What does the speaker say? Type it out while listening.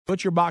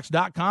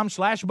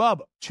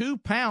ButcherBox.com/Bubba. 2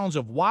 pounds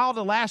of wild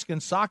Alaskan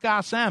sockeye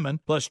salmon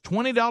plus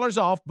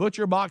 $20 off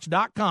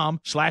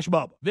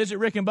ButcherBox.com/Bubba. Visit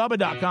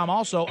RickandBubba.com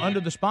also under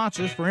the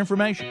sponsors for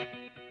information.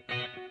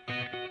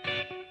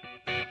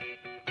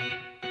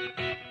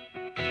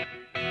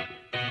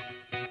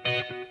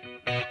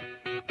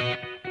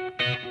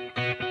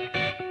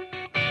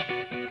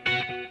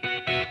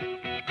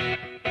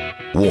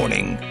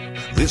 Warning.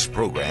 This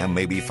program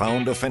may be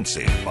found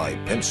offensive by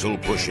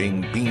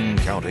pencil-pushing,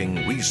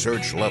 bean-counting,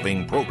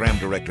 research-loving program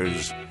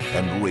directors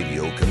and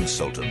radio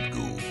consultant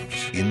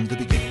gurus. In the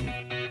beginning,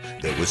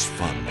 there was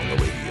fun on the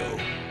radio.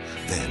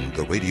 Then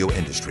the radio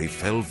industry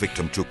fell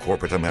victim to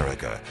corporate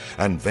America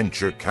and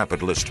venture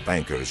capitalist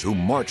bankers who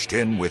marched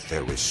in with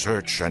their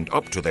research and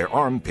up to their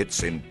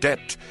armpits in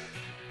debt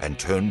and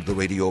turned the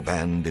radio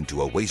band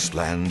into a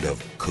wasteland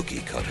of cookie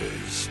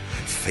cutters,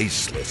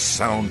 faceless,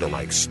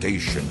 sound-alike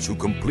stations who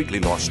completely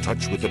lost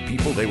touch with the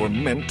people they were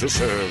meant to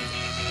serve.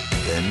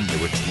 Then there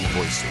were two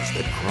voices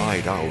that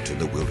cried out in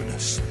the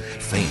wilderness,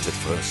 faint at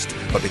first,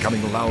 but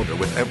becoming louder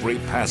with every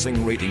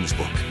passing ratings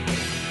book.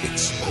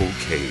 It's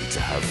okay to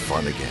have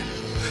fun again,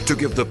 to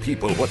give the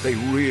people what they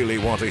really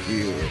want to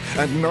hear,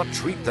 and not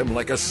treat them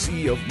like a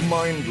sea of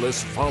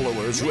mindless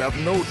followers who have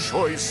no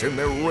choice in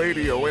their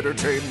radio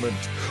entertainment.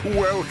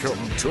 Welcome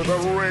to the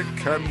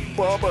Rick and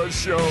Bubba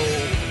Show.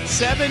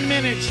 7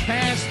 minutes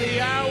past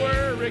the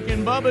hour, Rick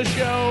and Bubba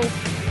Show.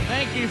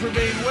 Thank you for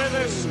being with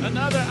us.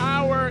 Another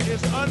hour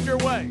is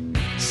underway.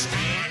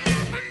 Stand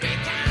up and be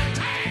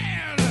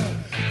downtown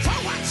for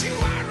what you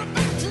are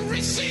about to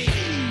receive.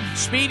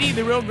 Speedy,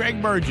 the real Greg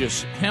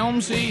Burgess,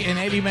 Helmsy, and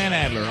Eddie Van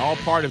Adler, all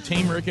part of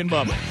Team Rick and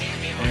Bubba.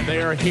 And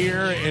they are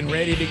here and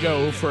ready to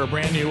go for a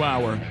brand new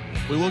hour.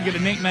 We will get a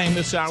nickname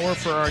this hour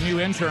for our new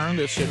intern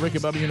that's at Rick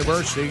and Bubba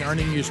University,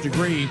 earning his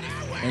degree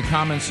in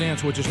common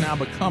sense, which has now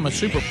become a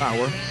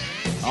superpower.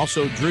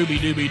 Also, Drooby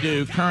Dooby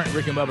Doo, current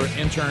Rick and Bubba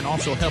intern,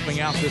 also helping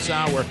out this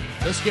hour.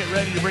 Let's get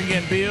ready to bring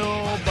in Bill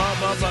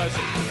Bubba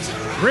Bussey.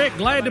 Rick,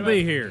 glad to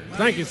be here.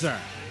 Thank you, sir.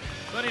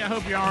 Buddy, I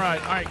hope you're all right.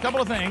 All right,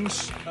 couple of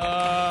things.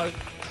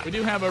 We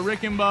do have a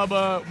Rick and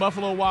Bubba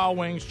Buffalo Wild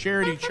Wings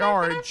charity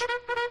charge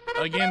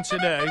again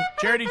today.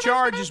 Charity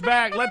charge is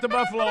back. Let the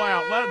buffalo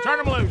out. Turn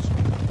them loose.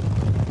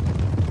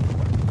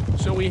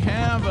 So we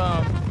have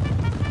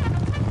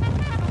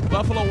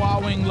Buffalo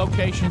Wild Wing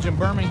locations in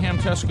Birmingham,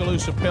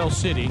 Tuscaloosa, Pell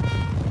City.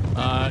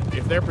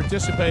 If they're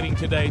participating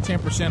today,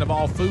 10% of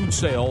all food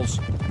sales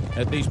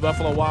at these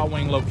Buffalo Wild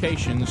Wing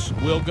locations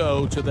will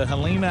go to the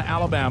Helena,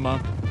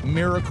 Alabama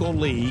Miracle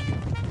League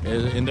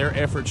in their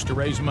efforts to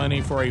raise money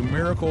for a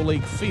Miracle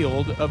League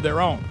field of their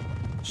own.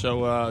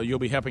 So you'll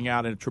be helping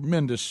out in a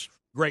tremendous,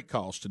 great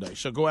cause today.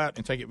 So go out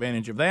and take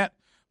advantage of that.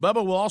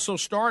 Bubba will also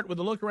start with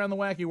a look around the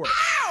wacky world.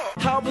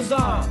 How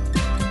bizarre.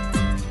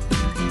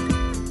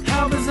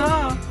 How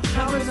bizarre.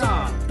 How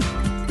bizarre.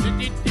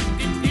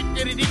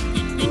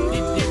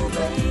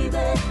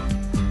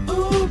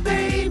 Ooh,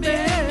 baby.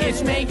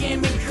 It's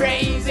making me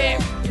crazy.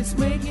 It's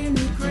making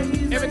me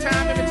crazy. Every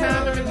time. Every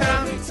time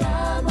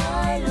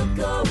I look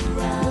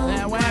around.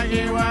 That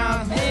wacky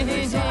wild.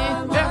 Every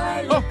time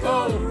I look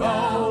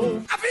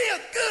around. I feel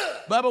good.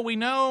 Bubba, we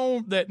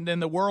know that in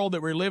the world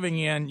that we're living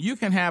in, you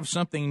can have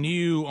something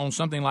new on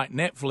something like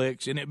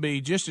Netflix, and it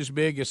be just as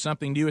big as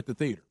something new at the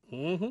theater.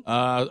 Mm-hmm.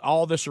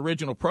 All this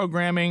original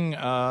programming.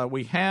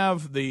 We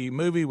have the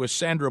movie with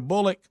Sandra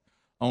Bullock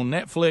on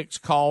Netflix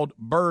called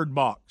Bird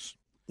Box.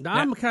 Now,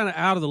 I'm kind of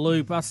out of the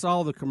loop. I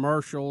saw the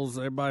commercials,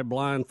 everybody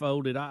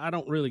blindfolded. I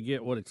don't really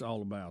get what it's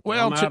all about.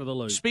 Well, I'm out of the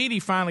loop. Speedy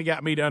finally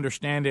got me to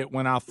understand it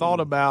when I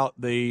thought about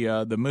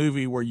the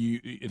movie where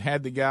it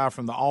had the guy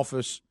from The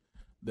Office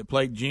that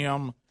played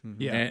Jim,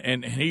 Yeah.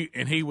 and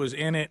he was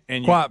in it.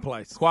 And Quiet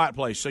Place. Quiet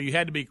Place. So you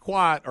had to be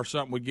quiet or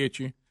something would get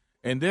you.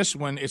 And this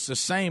one, it's the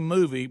same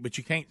movie, but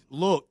you can't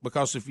look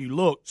because if you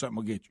look, something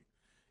will get you.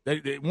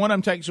 One of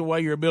them takes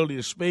away your ability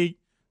to speak.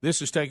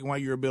 This is taking away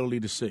your ability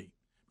to see.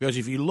 Because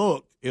if you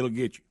look, it'll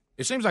get you.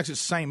 It seems like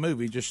it's the same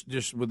movie,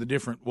 just with a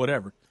different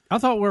whatever. I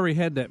thought where we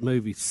had that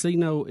movie, See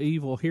No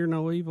Evil, Hear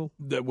No Evil.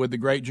 With the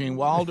great Gene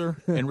Wilder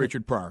and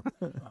Richard Pryor.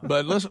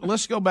 But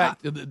let's go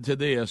back to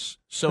this.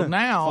 So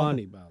now,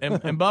 Funny about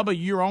it. and Bubba,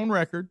 you're on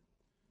record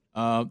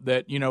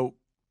that,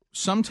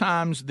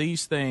 sometimes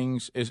these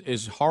things,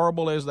 as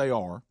horrible as they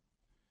are,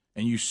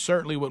 and you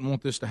certainly wouldn't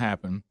want this to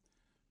happen,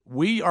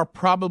 we are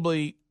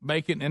probably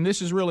making, and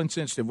this is real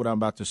insensitive what I'm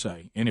about to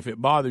say, and if it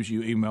bothers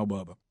you, email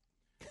Bubba,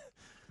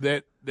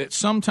 that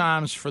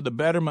sometimes for the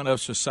betterment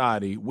of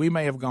society, we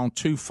may have gone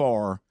too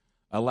far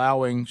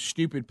allowing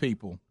stupid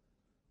people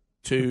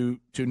to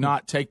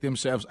not take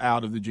themselves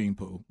out of the gene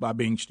pool by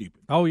being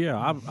stupid. Oh,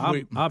 yeah,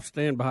 I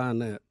stand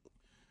behind that.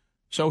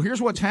 So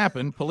here's what's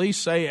happened. Police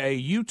say a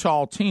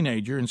Utah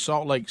teenager in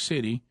Salt Lake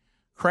City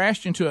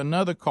crashed into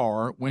another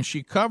car when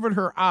she covered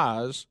her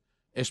eyes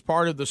as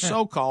part of the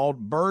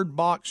so-called Bird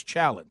Box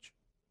Challenge.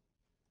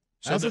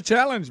 That's a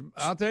challenge.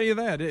 I'll tell you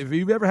that. If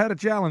you've ever had a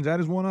challenge, that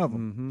is one of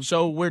them.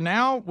 So we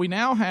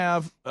now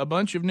have a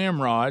bunch of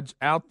Nimrods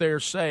out there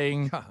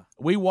saying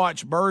we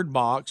watch Bird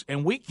Box,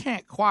 and we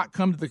can't quite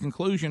come to the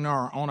conclusion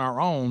on our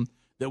own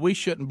that we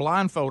shouldn't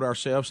blindfold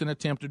ourselves and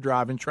attempt to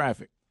drive in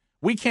traffic.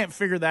 We can't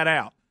figure that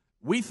out.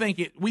 We think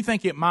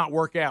it might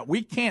work out.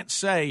 We can't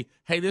say,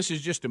 hey, this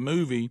is just a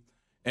movie,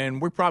 and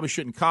we probably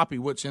shouldn't copy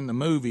what's in the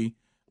movie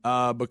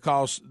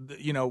because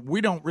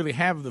we don't really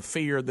have the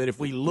fear that if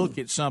we look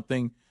at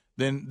something,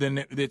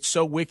 then it's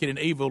so wicked and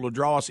evil to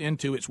draw us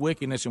into its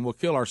wickedness and we'll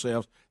kill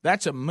ourselves.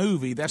 That's a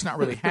movie. That's not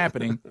really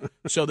happening.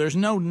 So there's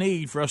no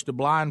need for us to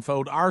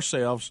blindfold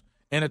ourselves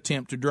and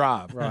attempt to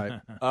drive.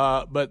 Right.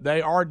 But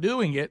they are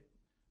doing it,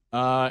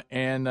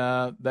 and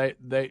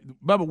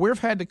Bubba, we've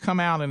had to come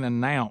out and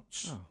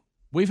announce.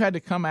 We've had to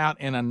come out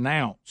and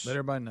announce. Let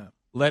everybody know.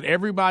 Let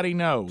everybody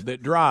know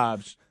that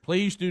drives,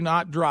 please do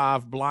not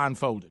drive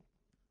blindfolded.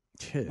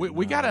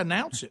 We got to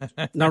announce it.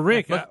 Now,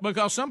 Rick,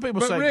 because some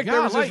people But say, Rick,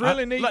 there was this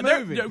really neat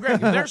movie. Greg,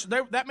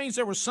 that means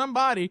there was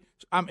somebody.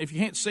 If you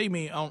can't see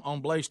me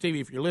on Blaze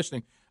TV, if you're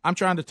listening, I'm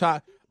trying to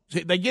tie.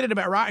 They get it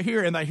about right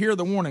here, and they hear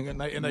the warning, and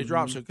they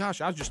drop. So,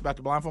 gosh, I was just about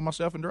to blindfold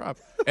myself and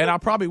drive, and I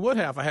probably would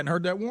have if I hadn't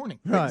heard that warning.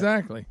 Right.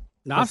 Exactly.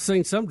 now, I've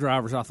seen some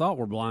drivers I thought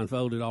were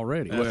blindfolded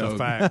already. That's a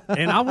fact.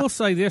 And I will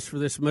say this for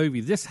this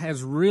movie. This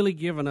has really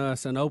given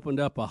us and opened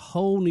up a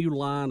whole new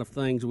line of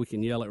things we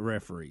can yell at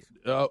referees.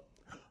 Oh,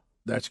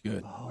 that's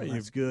good. Oh,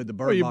 that's good. The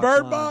Bird Were you Box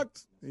Bird line.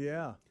 Box?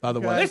 Yeah. By the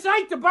way, This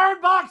ain't the Bird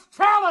Box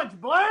Challenge,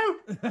 Blue.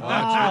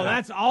 Oh,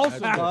 that's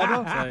awesome,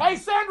 Bubba. Hey,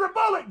 Sandra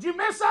Bullock, did you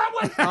miss that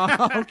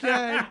one?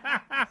 Okay.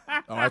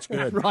 oh, that's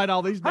good. Write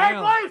all these Hey,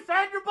 down. Blue,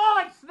 Sandra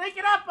Bullock,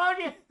 sneaking up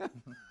on you.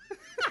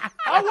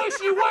 I wish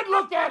you would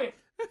look at it.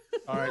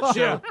 All right,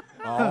 so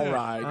all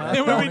right.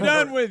 Then we'll be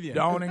done with you.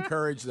 Don't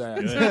encourage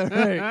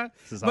that.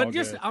 But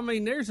just, I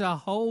mean, there's a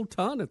whole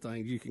ton of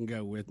things you can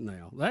go with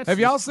now. That's Have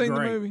y'all just seen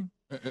great. the movie?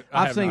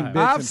 I've seen bits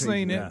I've and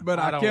seen pieces. it, but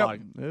I I don't kept.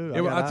 like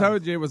Ooh, I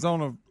told you it was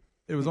on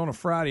a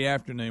Friday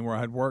afternoon where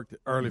I had worked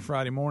early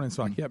Friday morning,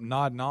 so I kept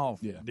nodding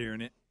off during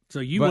it.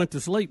 So you But- went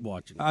to sleep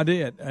watching it. I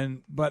did,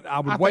 but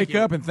I would I wake think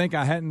up and think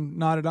I hadn't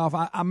nodded off.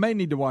 I may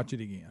need to watch it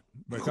again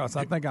because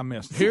I think I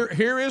missed it.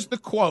 Here is the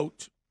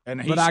quote,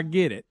 and But I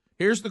get it.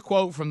 here's the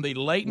quote from the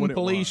Layton What it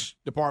Police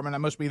Department. That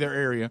must be their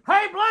area.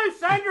 Hey, Blue,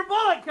 Sandra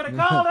Bullock could have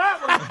called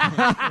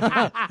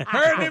that one.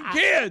 Her and them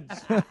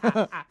kids.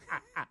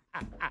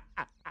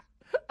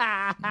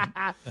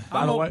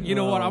 By the way, You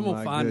know what? I'm Oh, gonna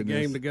my find a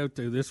goodness. game to go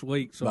to this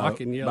week so I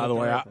can yell. By the at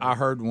way, her. I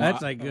heard one.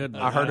 That's a good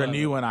one. I heard a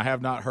new one I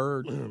have not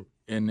heard,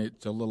 and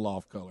it's a little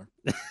off color.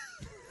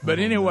 But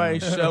anyway,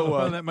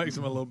 so that makes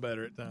them a little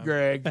better at times.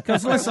 Greg,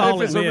 Because let's all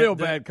If it's a admit real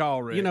that, bad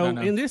call, Rick. You know, I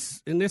know. in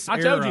this I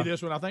era, told you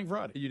this one. I think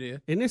Friday. You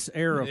did. in this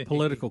era of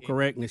political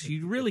correctness,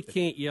 you really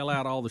can't yell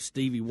out all the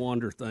Stevie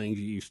Wonder things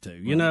you used to.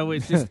 You know,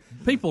 it's just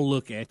people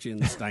look at you in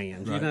the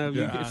stands. You know,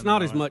 it's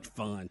not as much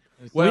fun.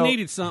 Well- we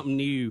needed something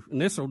new,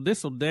 and this will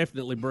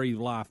definitely breathe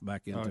life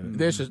back into it.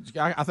 This is.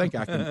 I think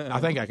I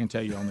can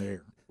tell you on the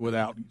air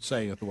without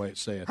saying it the way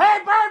it's said. Hey,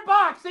 Bird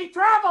Box, he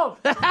traveled.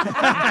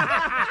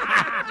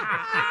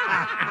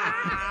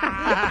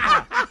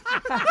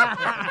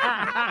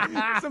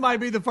 Somebody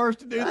be the first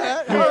to do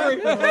that.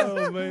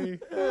 Oh, man.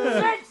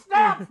 6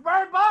 steps,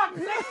 Bird Box,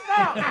 6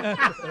 steps.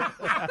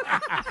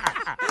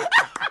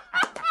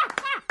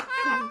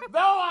 Though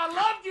I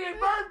loved you in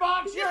Bird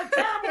Box, you're a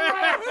terrible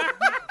ref.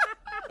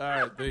 All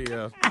right,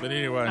 but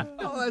anyway,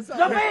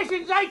 The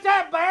visions ain't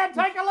that bad.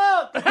 Take a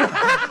look.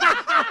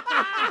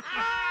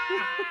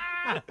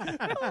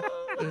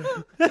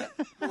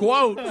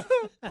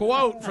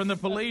 quote from the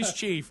police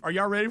chief. Are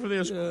y'all ready for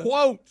this?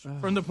 Quote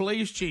from the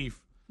police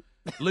chief,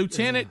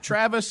 Lieutenant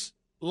Travis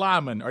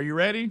Lyman. Are you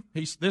ready?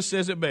 This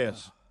says it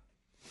best.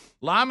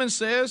 Lyman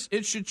says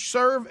it should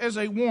serve as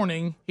a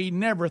warning he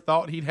never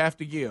thought he'd have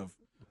to give.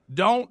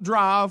 Don't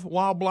drive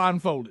while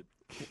blindfolded.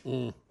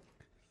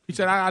 He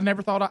said, "I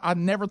never thought I'd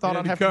have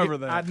to cover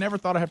give, that. I never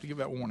thought I'd have to give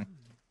that warning."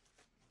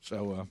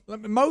 So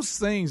Most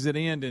things that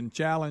end in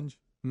challenge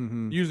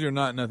usually are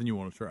not nothing you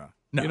want to try.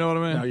 no, You know what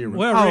I mean? No, you're right.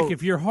 Well, Rick,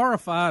 if you're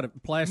horrified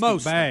at plastic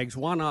Most bags,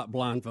 why not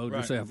blindfold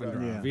yourself and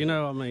drive? Yeah. You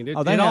know, I mean, it,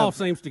 they it all have-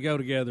 seems to go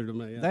together to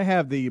me. They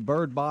have the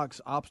Bird Box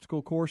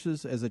obstacle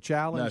courses as a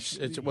challenge.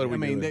 It's what are we I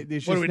mean, doing?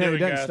 it's What are just we doing, it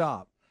doesn't guys?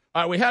 stop.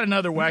 All right, we had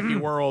another wacky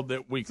world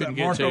that we couldn't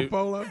get Marco to,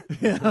 Polo?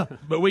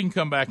 but we can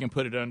come back and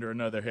put it under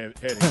another heading.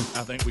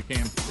 I think we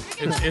can.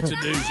 It's a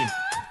doozy.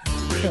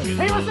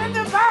 He was in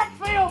the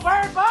backfield,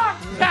 Bird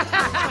Box.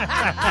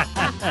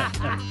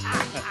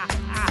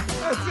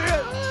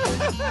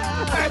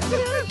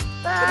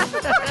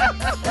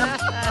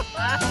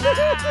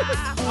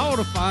 I want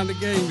to find a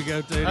game to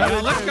go to. Now,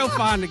 let's go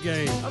find a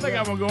game. I think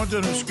I'm going to go into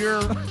an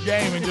obscure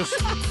game and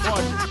just watch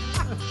it.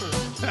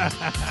 All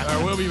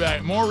right, we'll be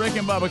back. More Rick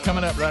and Bubba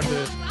coming up right after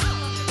this.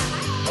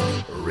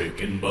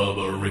 Rick and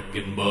Bubba, Rick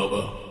and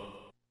Bubba.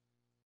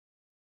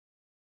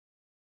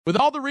 With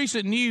all the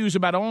recent news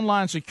about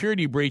online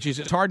security breaches,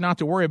 it's hard not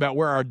to worry about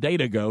where our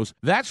data goes.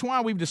 That's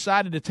why we've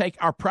decided to take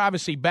our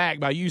privacy back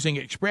by using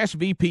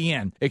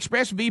ExpressVPN.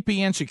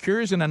 ExpressVPN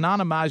secures and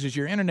anonymizes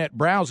your internet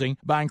browsing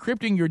by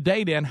encrypting your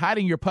data and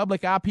hiding your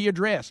public IP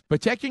address.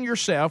 Protecting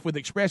yourself with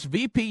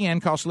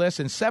ExpressVPN costs less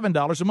than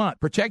 $7 a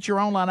month. Protect your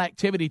online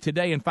activity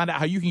today and find out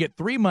how you can get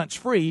 3 months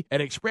free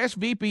at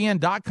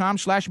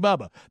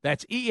expressvpn.com/Bubba.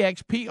 That's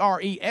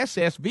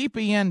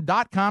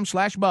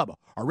EXPRESSVPN.com/Bubba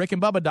or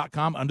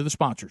rickandbubba.com under the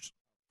sponsors.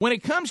 When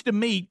it comes to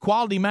meat,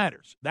 quality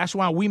matters. That's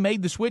why we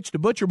made the switch to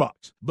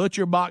ButcherBox.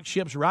 ButcherBox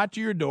ships right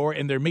to your door,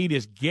 and their meat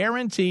is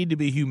guaranteed to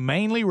be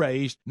humanely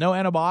raised, no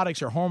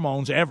antibiotics or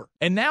hormones ever.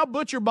 And now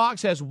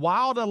ButcherBox has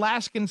wild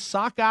Alaskan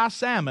sockeye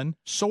salmon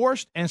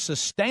sourced and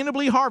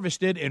sustainably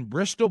harvested in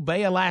Bristol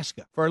Bay,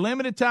 Alaska. For a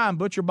limited time,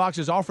 ButcherBox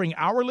is offering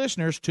our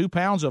listeners 2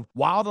 pounds of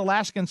wild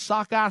Alaskan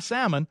sockeye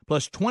salmon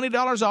plus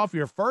 $20 off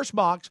your first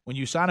box when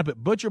you sign up at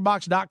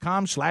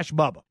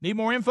butcherbox.com/Bubba. Need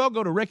more info?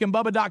 Go to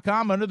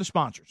rickandbubba.com under the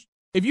sponsors.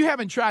 If you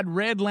haven't tried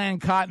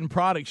Redland Cotton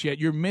products yet,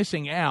 you're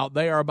missing out.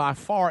 They are by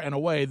far and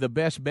away the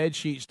best bed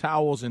sheets,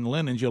 towels, and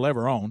linens you'll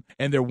ever own.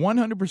 And they're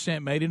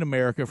 100% made in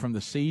America from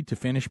the seed to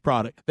finished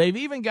product. They've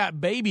even got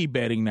baby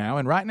bedding now.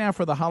 And right now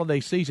for the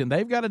holiday season,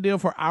 they've got a deal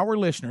for our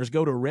listeners.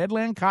 Go to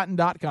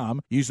redlandcotton.com.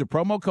 Use the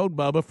promo code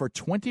Bubba for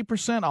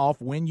 20% off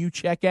when you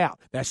check out.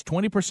 That's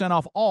 20%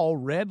 off all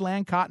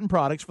Redland Cotton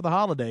products for the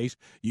holidays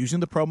using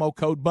the promo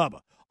code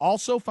Bubba.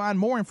 Also find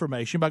more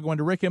information by going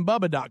to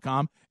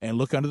rickandbubba.com and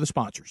look under the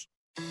sponsors.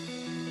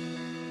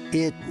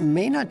 It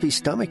may not be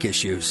stomach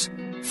issues.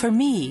 For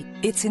me,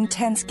 it's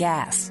intense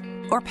gas,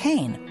 or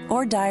pain,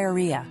 or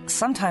diarrhea,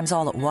 sometimes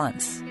all at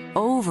once,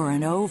 over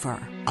and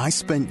over. I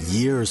spent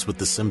years with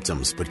the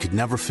symptoms, but could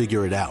never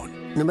figure it out.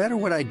 No matter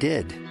what I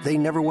did, they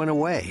never went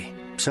away.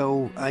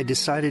 So I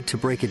decided to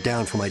break it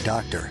down for my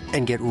doctor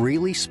and get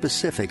really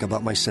specific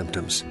about my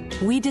symptoms.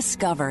 We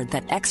discovered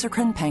that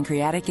exocrine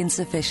pancreatic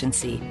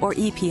insufficiency, or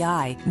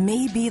EPI,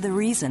 may be the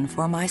reason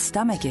for my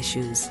stomach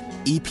issues.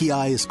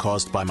 EPI is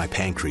caused by my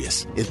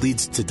pancreas. It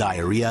leads to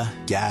diarrhea,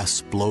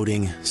 gas,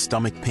 bloating,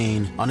 stomach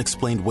pain,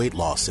 unexplained weight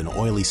loss, and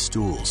oily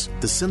stools.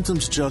 The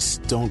symptoms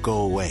just don't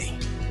go away.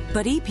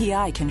 But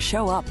EPI can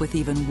show up with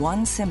even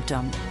one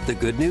symptom. The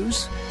good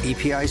news?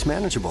 EPI is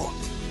manageable.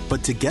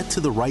 But to get to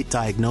the right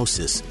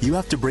diagnosis, you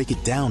have to break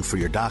it down for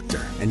your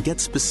doctor and get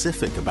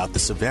specific about the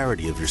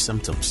severity of your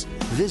symptoms.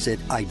 Visit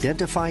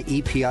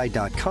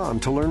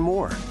identifyepi.com to learn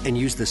more and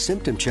use the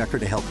symptom checker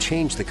to help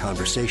change the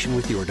conversation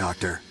with your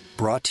doctor.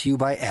 Brought to you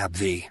by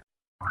AbbVie.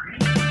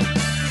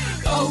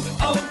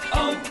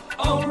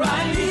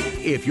 O'Reilly.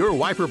 If your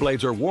wiper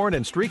blades are worn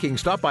and streaking,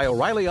 stop by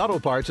O'Reilly Auto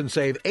Parts and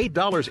save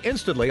 $8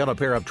 instantly on a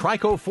pair of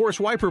Trico Force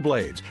wiper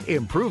blades.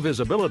 Improve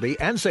visibility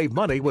and save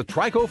money with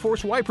Trico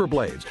Force wiper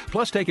blades.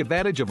 Plus, take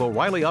advantage of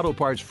O'Reilly Auto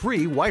Parts'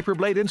 free wiper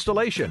blade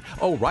installation.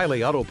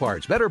 O'Reilly Auto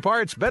Parts. Better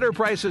parts, better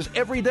prices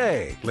every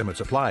day. Limits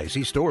apply.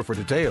 See store for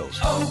details.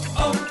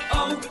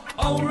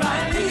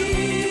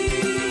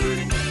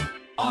 O'Reilly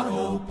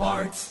Auto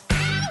Parts.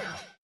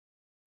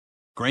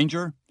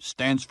 Grainger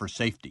stands for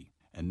safety,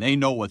 and they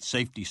know what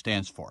safety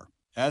stands for.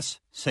 S,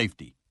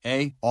 safety.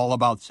 A, all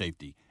about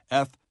safety.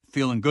 F,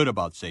 feeling good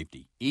about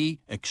safety. E,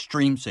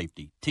 extreme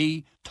safety.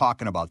 T,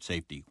 talking about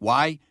safety.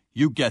 Y,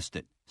 you guessed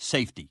it,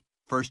 safety.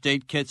 First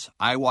aid kits,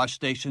 eye wash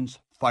stations,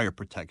 fire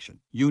protection.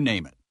 You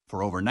name it.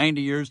 For over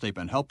 90 years, they've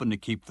been helping to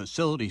keep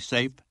facilities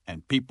safe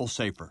and people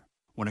safer.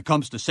 When it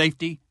comes to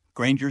safety,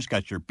 Grainger's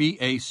got your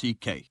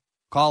BACK.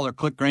 Call or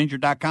click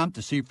Grainger.com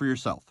to see for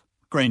yourself.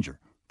 Grainger,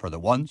 for the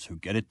ones who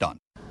get it done.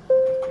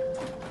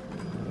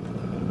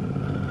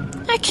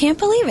 I can't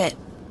believe it.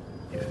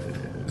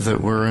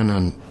 That we're in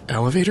an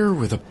elevator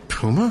with a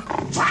puma?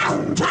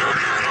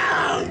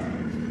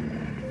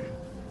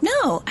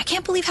 No, I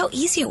can't believe how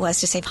easy it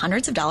was to save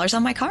hundreds of dollars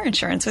on my car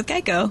insurance with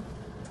Geico.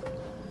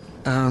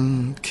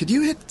 Could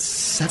you hit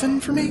 7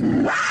 for me?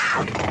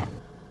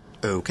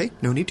 Okay,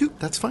 no need to.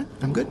 That's fine.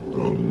 I'm good.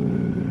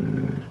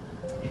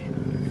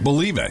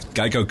 Believe it,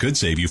 Geico could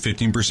save you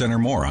 15% or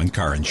more on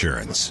car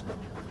insurance.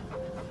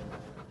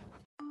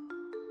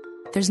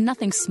 There's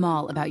nothing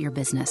small about your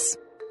business.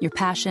 Your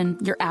passion,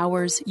 your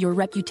hours, your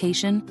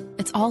reputation,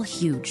 it's all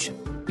huge.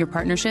 Your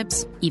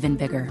partnerships, even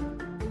bigger.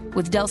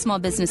 With Dell Small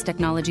Business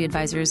Technology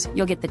Advisors,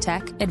 you'll get the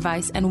tech,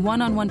 advice, and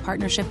one-on-one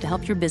partnership to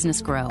help your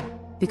business grow.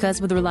 Because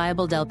with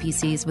reliable Dell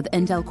PCs with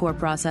Intel Core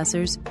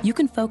processors, you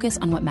can focus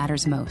on what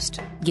matters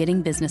most,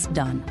 getting business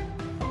done.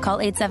 Call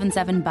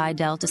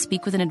 877-BUY-DELL to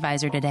speak with an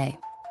advisor today.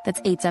 That's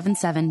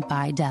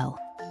 877-BUY-DELL.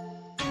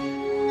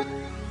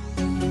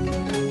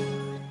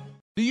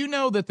 Do you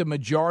know that the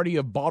majority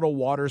of bottled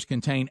waters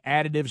contain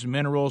additives,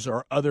 minerals,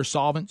 or other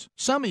solvents?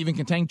 Some even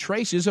contain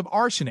traces of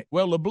arsenic.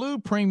 Well,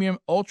 LeBlue Premium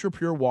Ultra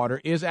Pure Water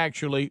is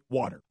actually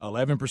water.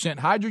 11%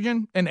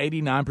 hydrogen and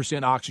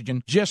 89%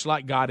 oxygen, just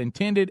like God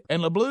intended.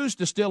 And LeBlue's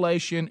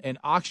distillation and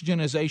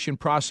oxygenization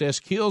process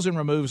kills and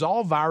removes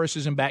all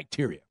viruses and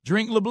bacteria.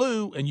 Drink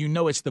LeBlue, and you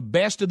know it's the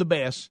best of the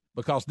best.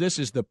 because this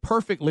is the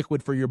perfect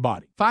liquid for your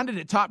body. Find it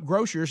at top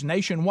grocers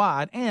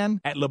nationwide and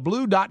at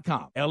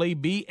lebleu.com,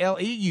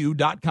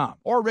 LEBLEU.com,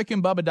 or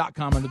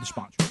rickandbubba.com under the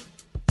sponsor.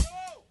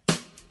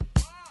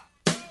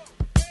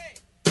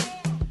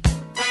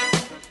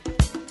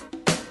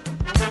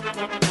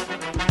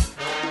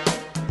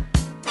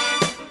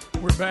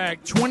 We're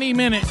back 20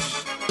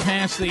 minutes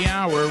past the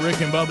hour,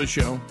 Rick and Bubba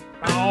Show.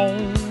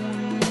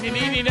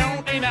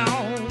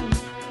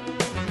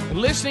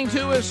 Listening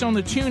to us on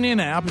the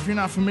TuneIn app. If you're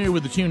not familiar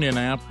with the TuneIn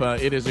app,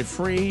 it is a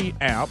free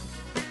app.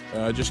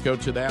 Just go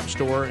to the App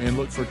Store and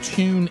look for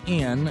TuneIn,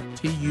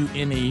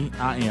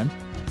 TuneIn,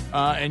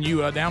 and you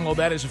download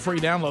that as a free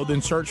download.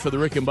 Then search for the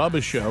Rick and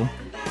Bubba Show.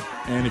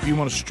 And if you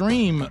want to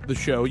stream the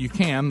show, you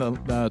can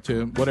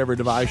to whatever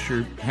device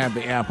you have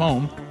the app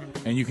on.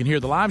 And you can hear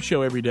the live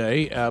show every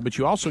day, but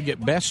you also get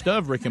best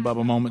of Rick and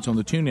Bubba moments on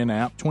the TuneIn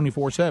app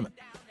 24/7.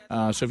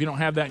 So if you don't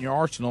have that in your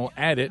arsenal,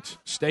 add it.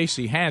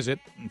 Stacy has it.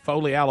 In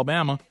Foley,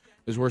 Alabama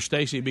is where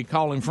Stacy will be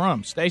calling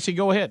from. Stacy,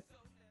 go ahead.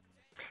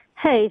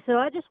 Hey, so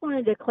I just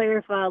wanted to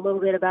clarify a little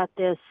bit about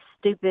this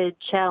stupid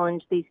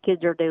challenge these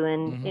kids are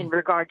doing in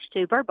regards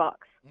to Bird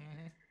Box.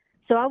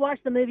 So I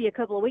watched the movie a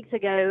couple of weeks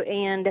ago,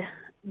 and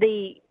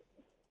the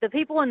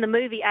people in the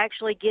movie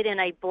actually get in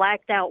a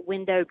blacked-out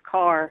windowed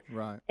car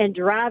and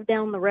drive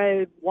down the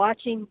road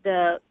watching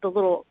the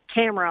little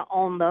camera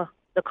on the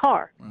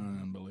car.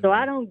 So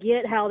I don't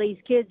get how these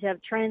kids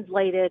have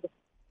translated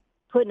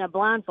putting a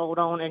blindfold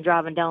on and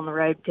driving down the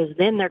road, because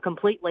then they're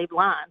completely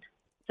blind.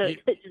 So it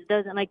just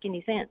doesn't make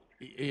any sense.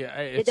 Yeah,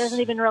 it doesn't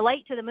even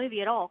relate to the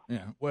movie at all.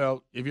 Yeah.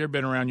 Well, have you ever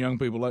been around young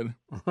people lately?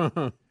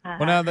 Well,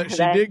 now that she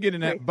did get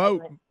in that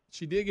boat.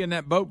 She did get in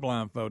that boat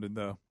blindfolded,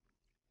 though,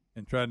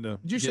 and tried to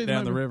get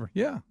down the river.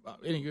 Yeah.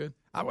 Any good?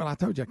 I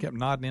told you I kept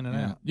nodding in and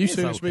out. You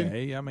see it's it, Speedy?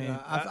 okay. I mean,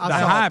 I the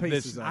hype.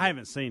 I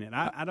haven't seen it.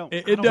 I don't.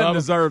 It doesn't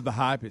deserve the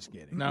hype it's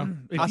getting. No.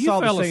 I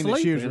saw the scene that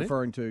she was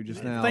referring to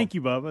just now. Thank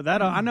you, Bubba.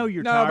 That I know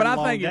you're no, tired. but of a I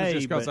long think it was day,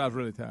 just because but- I was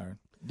really tired.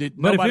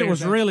 But if it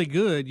was really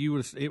good,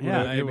 it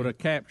would have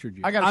captured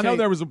you. I know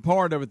there was a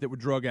part of it that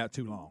would drug out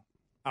too long.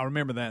 I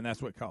remember that, and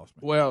that's what cost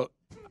me. Well,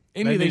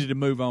 they needed to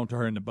move on to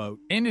her in the boat.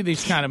 Any of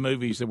these kind of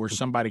movies that where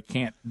somebody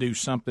can't do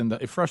something,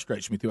 that it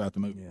frustrates me throughout the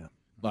movie. Yeah.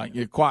 Like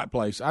A Quiet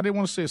Place. I didn't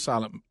want to see a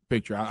silent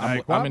picture.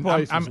 Quiet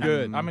Place is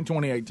good. I'm in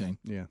 2018.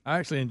 Yeah. I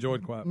actually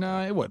enjoyed Quiet Place.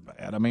 No, it wasn't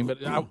bad. I mean, but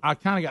I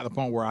kind of got to the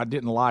point where I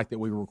didn't like that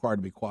we were required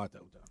to be quiet the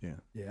whole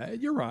time. Yeah,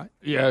 you're right.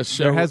 Yeah,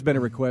 so there has been a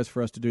request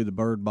for us to do the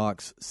Bird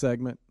Box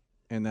segment,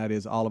 and that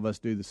is all of us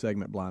do the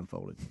segment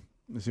blindfolded.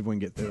 Let's see if we can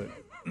get through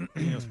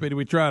it. Speedy,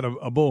 we tried a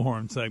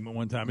bullhorn segment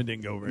one time. It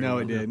didn't go very well. No,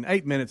 it didn't.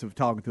 8 minutes of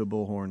talking to a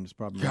bullhorn is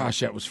probably. Gosh,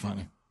 that was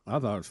funny. I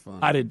thought it was fun.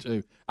 I did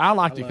too. I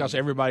liked it because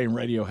everybody in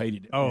radio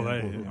hated it. Oh,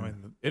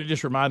 it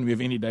just reminded me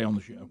of any day on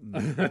the show.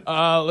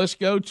 Let's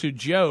go to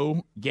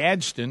Joe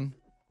Gadsden,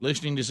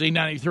 listening to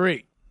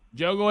Z93.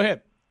 Joe, go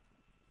ahead.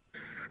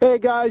 Hey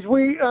guys,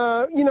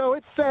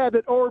 it's sad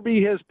that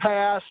Orby has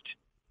passed,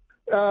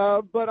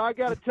 but I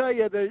got to tell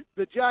you,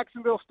 the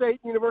Jacksonville State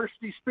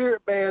University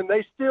Spirit Band,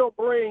 they still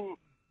bring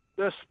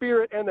the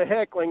spirit and the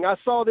heckling. I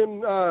saw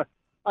them.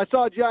 I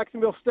saw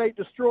Jacksonville State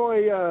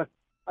destroy.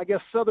 I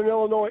guess Southern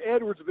Illinois,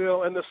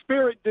 Edwardsville, and the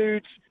Spirit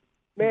dudes,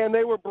 man,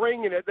 they were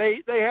bringing it.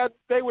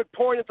 They would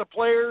point at the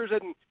players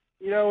and,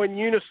 in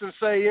unison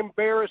say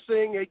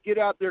embarrassing. They'd get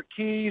out their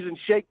keys and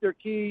shake their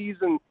keys,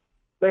 and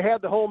they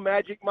had the whole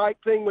Magic Mike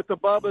thing with the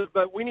Bubbas,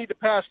 but we need to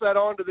pass that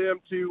on to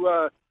them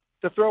to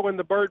throw in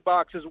the Bird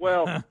Box as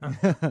well.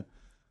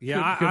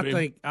 Yeah,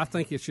 I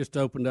think it's just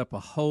opened up a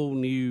whole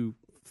new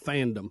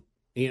fandom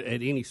at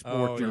any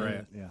sport you're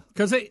at. Yeah,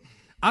 because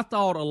I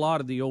thought a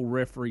lot of the old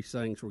referee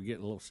things were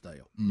getting a little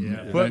stale.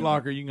 Yeah, Foot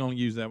Locker, you can only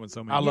use that one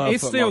so many. I love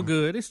it's still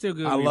good. It's still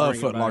good. I love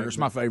Foot Locker. It's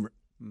my favorite.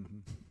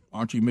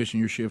 Aren't you missing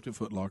your shift at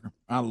Foot Locker?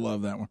 I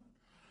love that one.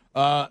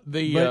 But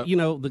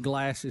the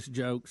glasses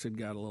jokes had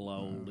got a little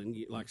old, and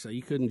like I say,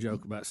 you couldn't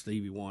joke about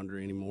Stevie Wonder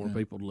anymore.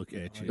 People would look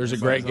at you. There's a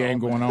great game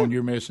going on.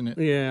 You're missing it.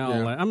 Yeah,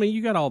 all that. I mean,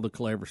 you got all the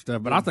clever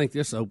stuff, but I think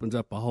this opens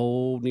up a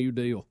whole new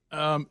deal.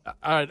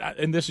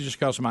 And this is just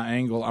because of my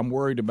angle. I'm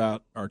worried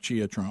about our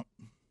Chia Trump.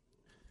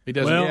 He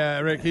doesn't. Yeah,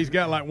 Rick, he's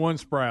got like one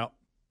sprout.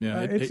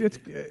 Yeah,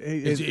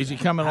 is he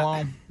coming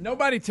along?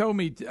 Nobody told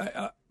me.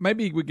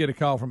 Maybe we get a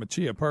call from a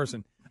Chia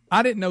person.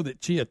 I didn't know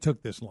that Chia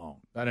took this long.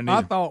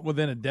 I thought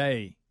within a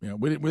day. Yeah,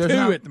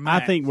 two at the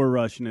max. I think we're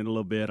rushing it a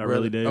little bit. I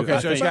really do. Okay,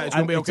 so it's going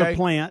to be okay. It's a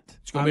plant.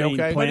 It's going to be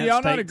okay. But do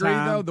y'all not agree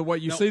though? The way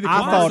you see the I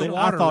thought it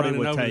running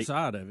would over take. the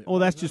side of it. Well,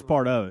 that's just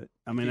part of it.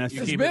 I mean, that's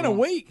it's been a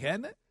week,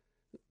 hasn't it?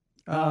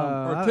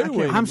 Or 2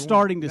 weeks. I'm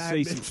starting to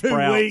see some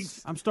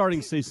sprouts. I'm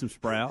starting to see some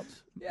sprouts.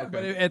 Yeah,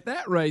 but at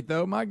that rate,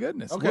 though, my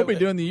goodness, we'll be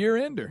doing the year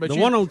ender. But the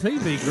one on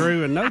TV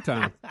grew in no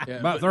time,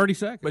 about 30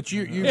 seconds. But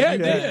you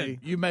did.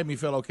 You made me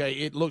feel okay.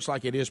 It looks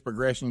like it is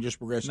progressing, just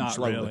progressing Not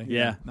slowly. Really.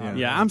 Yeah.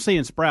 I'm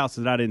seeing sprouts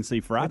that I didn't see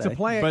Friday. It's a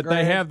plant, but Greg.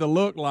 they have the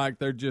look like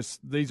they're just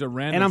these are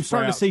random. And I'm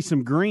starting to sprouts. see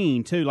some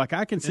green too. Like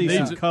I can see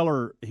some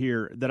color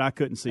here that I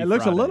couldn't see. It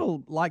looks Friday. a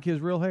little like his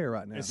real hair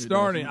right now. It's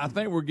starting. I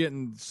think we're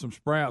getting some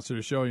sprouts that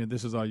are showing you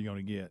this is all you're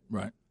going to get.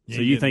 Right.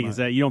 So you think is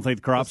that you don't think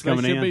the crop's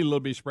coming There in? should be little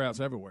bitty sprouts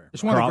everywhere.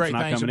 It's one of the Crop's great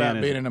not things coming about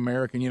in, being is it? an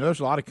American. There's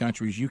a lot of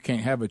countries you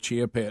can't have a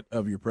chia pet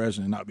of your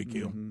president and not be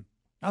killed.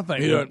 I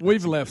think Yeah.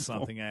 we've left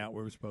something out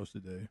we were supposed to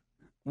do.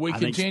 We I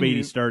think continue.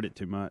 Speedy stirred it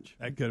too much.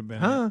 That could have been.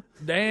 Huh?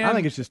 Dan, I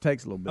think it just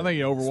takes a little bit. I think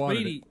he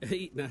overwatered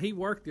Speedy, he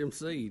worked them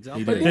seeds.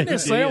 He But did. didn't He it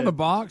say on did. the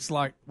box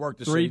like Worked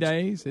the 3 seeds.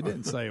 days? It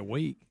didn't say a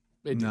week.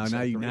 It No, didn't now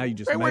say you three. now you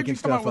just Hey, where'd making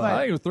you come up stuff with up. I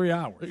think it was 3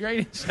 hours. You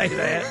didn't say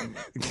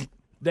that.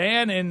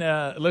 Dan in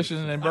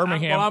listening in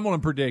Birmingham Well, I'm going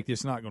to predict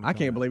it's not going to. I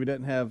can't believe he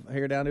doesn't have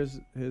hair down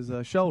his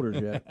shoulders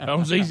yet.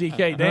 on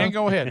ZZK. Dan,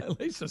 go ahead. At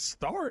least a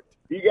start.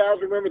 Do you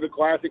guys remember the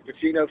classic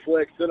Pacino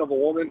flick, Son of a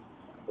Woman,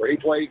 where he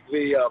plays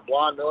the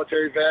blonde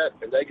military vet,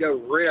 and they go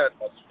rent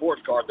a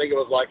sports car? I think it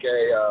was like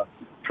a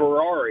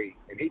Ferrari,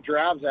 and he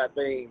drives that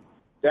thing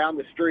down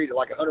the street at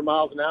like 100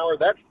 miles an hour.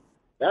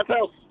 That's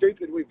how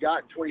stupid we've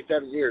got in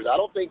 27 years. I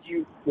don't think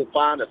you will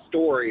find a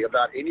story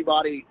about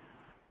anybody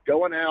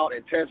going out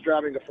and test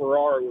driving a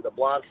Ferrari with a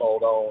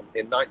blindfold on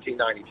in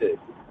 1992.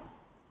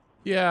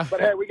 Yeah. But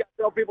hey, we got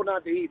to tell people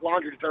not to eat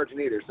laundry detergent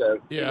either. So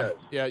who Yeah, knows?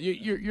 yeah,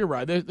 you're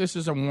right. This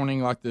is a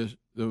warning, like the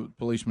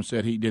policeman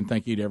said he didn't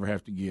think he'd ever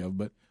have to give.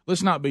 But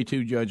let's not be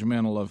too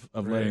judgmental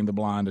of letting the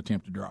blind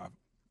attempt to drive.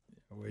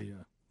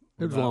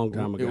 It was a long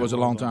time ago. It was a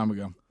long time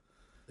ago.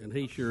 And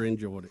he sure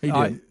enjoyed it. He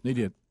did. He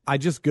did. I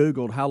just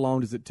Googled how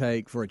long does it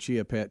take for a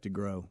chia pet to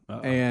grow,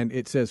 and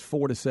it says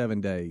 4 to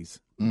 7 days.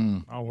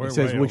 Oh, It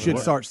says we should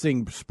start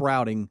seeing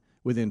sprouting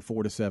within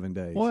 4 to 7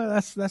 days. Well,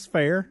 that's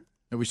fair.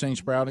 Have we seen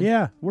sprouting?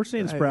 Yeah, we're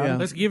seeing sprouting. yeah.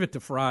 Let's give it to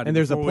Friday. And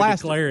there's a before we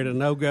plastic- declare it a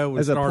no-go. And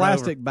There's a start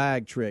plastic over.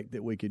 bag trick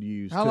that we could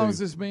use. How too. long has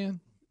this been?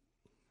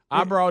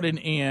 I brought it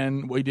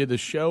in. We did the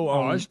show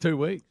Oh, on. it's 2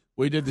 weeks.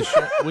 We did the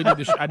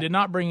show. I did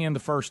not bring in the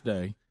first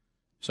day,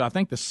 so I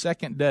think the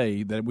second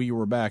day that we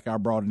were back, I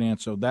brought it in.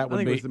 So that would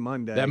think be it was the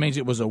Monday. That means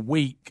it was a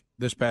week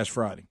this past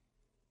Friday.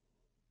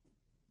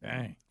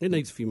 Dang. It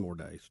needs a few more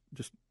days.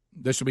 Just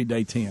This will be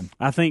day 10.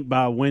 I think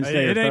by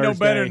Wednesday It or ain't no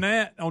Thursday, better than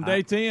that on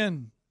day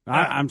 10.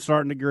 I'm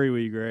starting to agree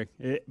with you,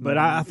 Greg. But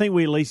I think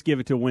we at least give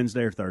it to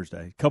Wednesday or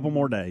Thursday. A couple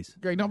more days.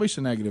 Greg, don't be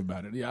so negative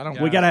about it. Yeah, I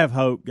don't. We got to have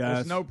hope, There's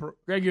guys. no.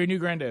 Greg, you're a new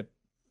granddad.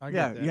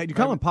 Yeah, you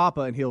call him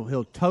Papa, and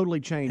he'll totally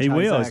change. He how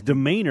will. he's His acting.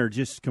 demeanor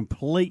just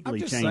completely I'm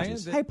just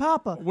changes. saying Hey,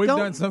 Papa, We've don't-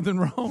 done something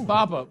wrong.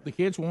 Papa, the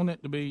kids want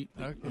it to be.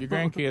 Your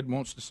grandkid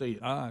wants to see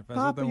it. All right, if that's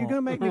what Papa, they you're want.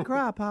 gonna make me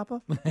cry,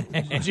 Papa.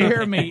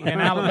 Jeremy in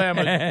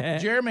Alabama.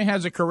 Jeremy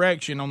has a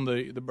correction on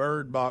the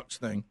bird box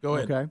thing. Go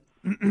ahead.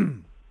 Okay.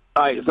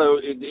 All right, so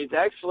it's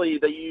actually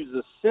they use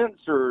the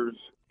sensors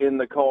in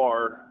the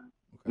car,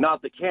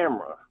 not the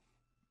camera.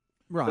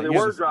 Right. So they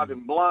were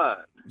driving blind,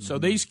 So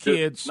these just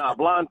kids, not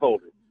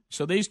blindfolded.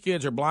 so these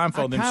kids are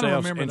blindfolding I kinda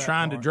themselves remember and that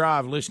trying to part.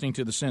 drive, listening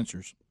to the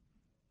sensors.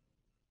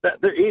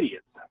 They're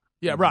idiots.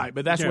 Yeah, right.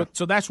 But that's Yeah. what.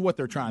 So that's what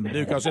they're trying to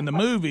do. Because in the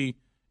movie,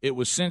 it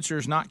was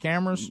sensors, not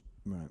cameras.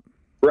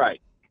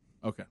 Right.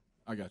 Okay,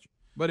 I got you.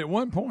 But at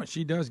one point,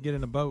 she does get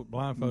in a boat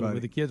blindfolded Right.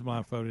 with the kids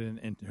blindfolded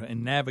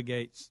and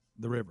navigates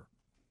the river.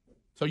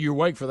 So you're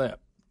awake for that.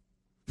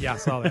 Yeah, I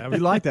saw that. You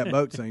like that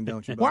boat scene,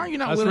 don't you? Why are Bob? you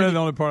not That's willing? really to- the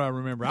only part I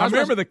remember. I I was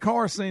remember gonna- the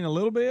car scene a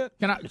little bit.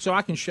 So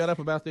I can shut up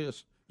about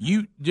this?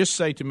 You just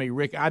say to me,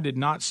 Rick, I did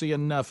not see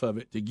enough of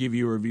it to give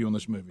you a review on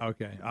this movie.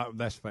 Okay,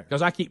 that's fair.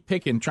 Because I keep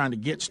picking, trying to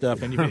get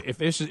stuff, and if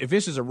this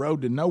is a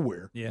road to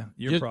nowhere, Yeah,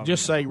 you're just, probably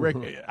just say, Rick,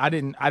 I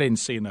didn't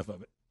see enough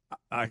of it.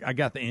 I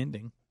got the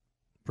ending,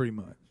 pretty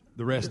much.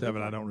 The rest of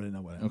it, I don't really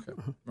know what happened.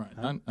 Okay,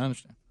 right, I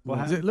understand. Well,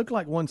 does it look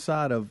like one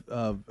side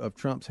of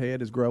Trump's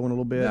head is growing a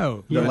little bit?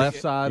 No. The Yeah. left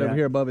side over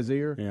here above his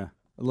ear. Yeah.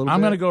 A little.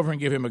 I'm bit? going to go over and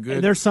give him a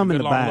good. There's some a in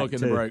good the long back look in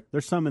too. the break.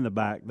 There's some in the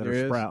back that There are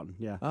is? sprouting.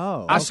 Yeah.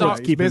 Oh, I saw- okay.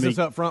 It's keeping business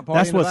me, up front. Party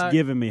That's in the what's back?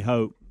 giving me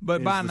hope.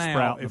 But is by the now,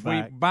 sprout in if the we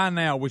back. by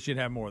now we should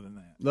have more than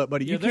that. Look,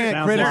 buddy, you Yeah, can't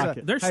sounds criticize. like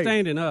it. They're Hey,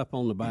 standing up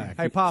on the back.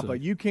 Hey, It's, Papa,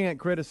 you can't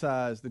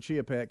criticize the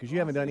chia pet because you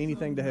haven't done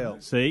anything to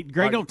help. See,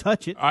 Greg, don't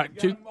touch it. All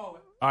right,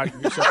 all right.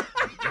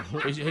 So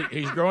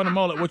he's growing a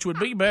mullet, which would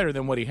be better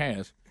than what he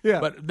has. Yeah.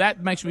 But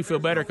that makes me feel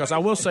better because I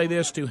will say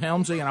this to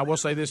Helmsy and I will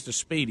say this to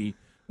Speedy.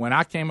 When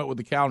I came up with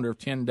the calendar of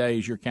 10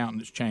 days, your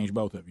countenance changed,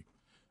 both of you.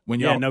 When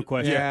Yeah, y'all- no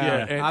question.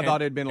 Yeah, I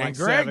thought it'd been like and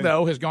Greg, 7.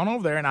 though, has gone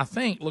over there and I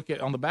think, look at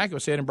on the back of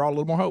his head and brought a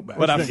little more hope back.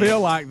 But I feel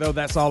like though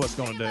that's all it's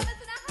going to do.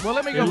 well,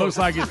 let me go. It looks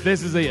like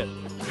this is it.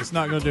 It's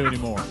not going to do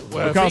anymore.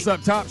 Well, if because he-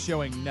 up top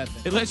showing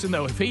nothing. Hey, listen,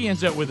 though, if he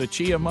ends up with a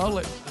chia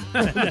mullet,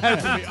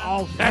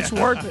 that's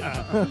worth it.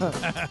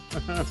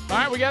 All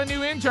right, we got a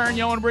new intern.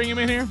 Y'all want to bring him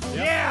in here?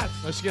 Yes.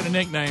 Let's get a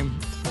nickname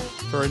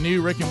for a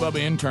new Rick and Bubba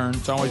intern.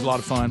 It's always a lot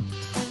of fun.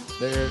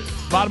 They're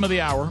bottom of the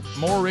hour.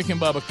 More Rick and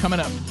Bubba coming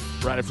up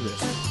right after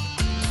this.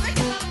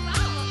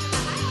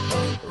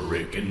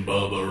 Rick and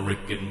Bubba,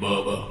 Rick and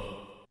Bubba.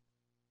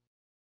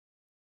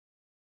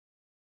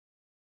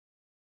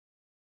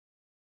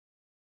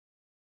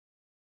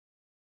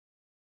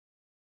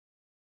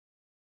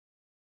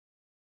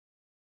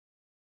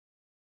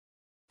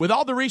 With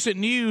all the recent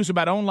news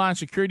about online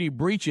security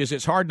breaches,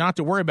 it's hard not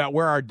to worry about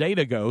where our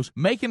data goes.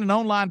 Making an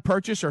online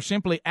purchase or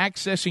simply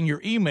accessing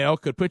your email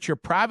could put your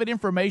private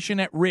information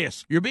at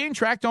risk. You're being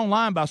tracked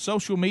online by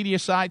social media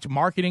sites,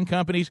 marketing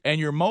companies,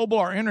 and your mobile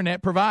or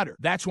internet provider.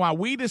 That's why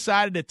we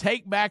decided to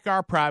take back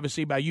our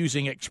privacy by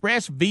using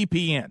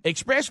ExpressVPN.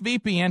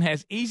 ExpressVPN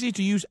has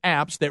easy-to-use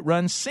apps that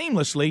run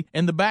seamlessly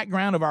in the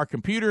background of our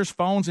computers,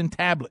 phones, and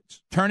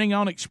tablets. Turning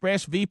on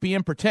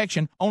ExpressVPN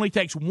protection only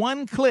takes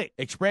one click.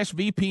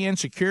 ExpressVPN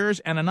secures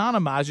and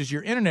anonymizes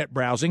your internet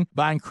browsing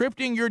by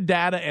encrypting your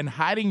data and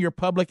hiding your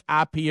public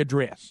IP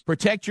address.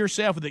 Protect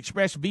yourself with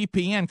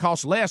ExpressVPN.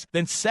 Costs less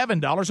than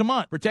 $7 a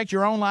month. Protect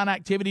your online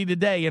activity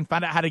today and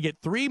find out how to get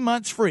 3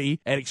 months free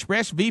at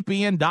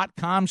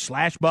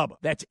expressvpn.com/Bubba.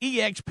 That's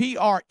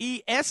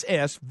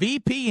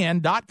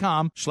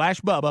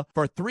EXPRESSVPN.com/Bubba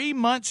for 3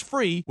 months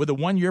free with a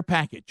 1-year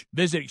package.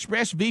 Visit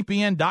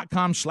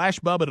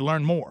expressvpn.com/Bubba to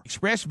learn more.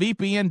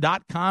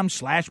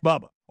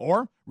 expressvpn.com/Bubba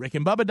or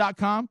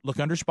rickandbubba.com. Look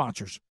under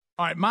sponsors.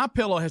 All right,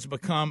 MyPillow has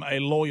become a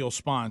loyal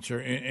sponsor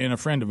and a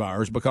friend of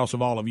ours because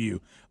of all of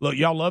you. Look,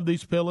 y'all love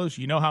these pillows.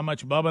 You know how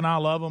much Bubba and I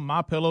love them.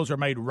 MyPillows are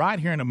made right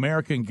here in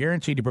America and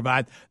guaranteed to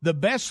provide the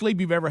best sleep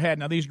you've ever had.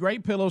 Now, these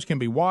great pillows can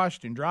be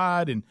washed and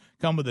dried and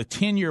come with a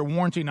 10-year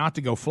warranty not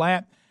to go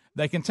flat.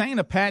 They contain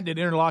a patented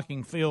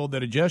interlocking field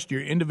that adjusts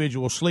your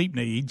individual sleep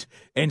needs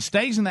and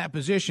stays in that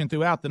position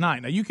throughout the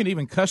night. Now, you can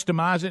even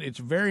customize it. It's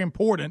very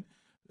important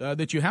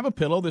that you have a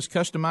pillow that's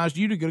customized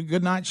you to get a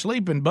good night's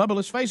sleep. And, Bubba,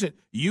 let's face it,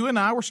 you and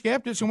I were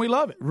skeptics, and we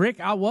love it. Rick,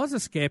 I was a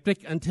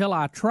skeptic until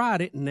I tried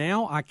it.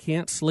 Now I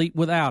can't sleep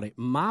without it.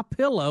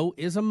 MyPillow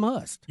is a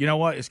must. You know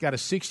what? It's got a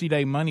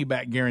 60-day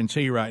money-back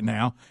guarantee right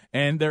now,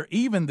 and they're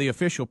even the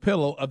official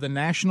pillow of the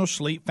National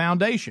Sleep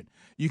Foundation.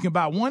 You can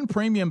buy one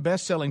premium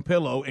best-selling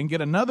pillow and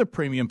get another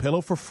premium pillow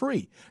for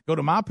free. Go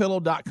to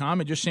MyPillow.com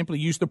and just simply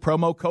use the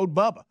promo code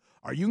BUBBA.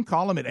 Or you can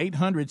call them at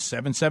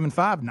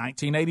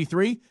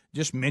 800-775-1983.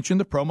 Just mention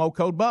the promo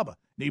code BUBBA.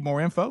 Need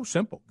more info?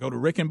 Simple. Go to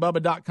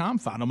rickandbubba.com.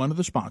 Find them under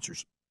the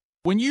sponsors.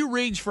 When you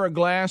reach for a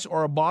glass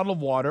or a bottle of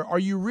water, are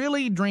you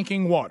really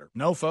drinking water?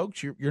 No,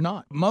 folks, you're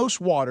not.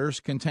 Most waters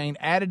contain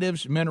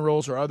additives,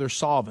 minerals, or other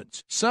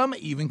solvents. Some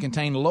even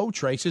contain low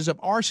traces of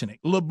arsenic.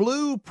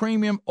 LeBlue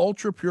Premium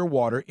Ultra Pure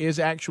Water is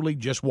actually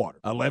just water.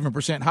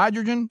 11%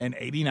 hydrogen and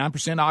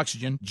 89%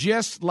 oxygen,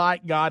 just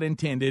like God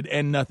intended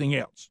and nothing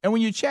else. And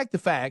when you check the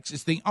facts,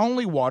 it's the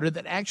only water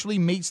that actually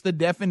meets the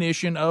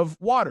definition of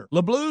water.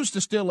 LeBlue's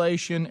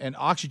distillation and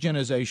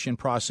oxygenization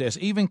process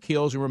even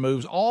kills and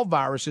removes all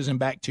viruses and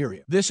bacteria.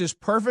 This is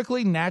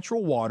perfectly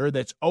natural water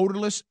that's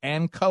odorless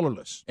and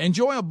colorless.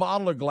 Enjoy a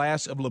bottle or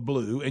glass of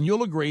LeBlue, and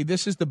you'll agree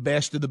this is the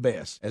best of the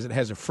best, as it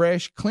has a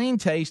fresh, clean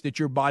taste that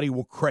your body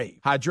will crave.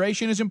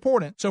 Hydration is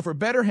important, so for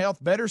better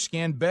health, better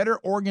skin, better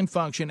organ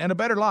function, and a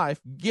better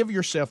life, give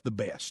yourself the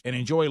best and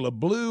enjoy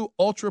LeBlue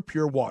Ultra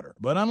Pure Water.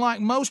 But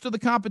unlike most of the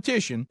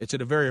competition, it's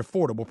at a very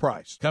affordable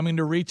price. Coming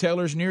to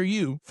retailers near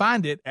you,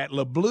 find it at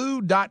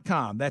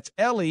LeBlue.com. That's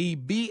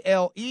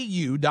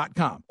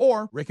LEBLEU.com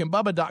or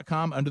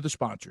rickandbubba.com under the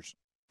sponsors.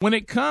 When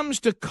it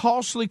comes to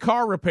costly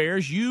car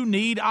repairs, you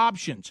need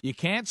options. You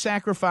can't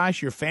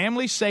sacrifice your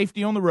family's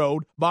safety on the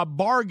road by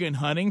bargain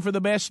hunting for the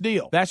best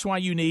deal. That's why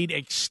you need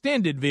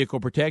extended vehicle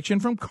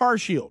protection from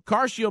CarShield.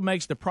 CarShield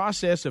makes the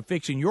process of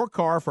fixing your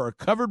car for a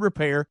covered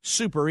repair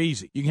super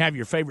easy. You can have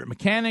your favorite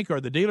mechanic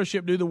or the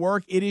dealership do the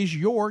work. It is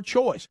your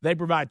choice. They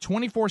provide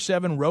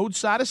 24/7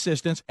 roadside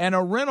assistance and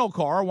a rental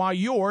car while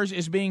yours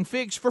is being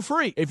fixed for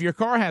free. If your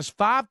car has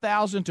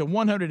 5,000 to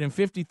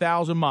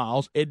 150,000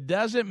 miles, it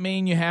doesn't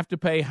mean you have to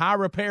pay high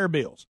repair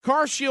bills.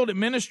 CarShield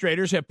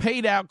administrators have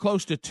paid out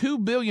close to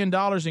 $2 billion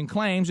in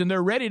claims, and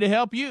they're ready to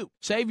help you.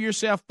 Save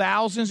yourself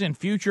thousands in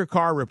future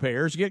car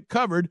repairs. Get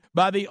covered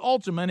by the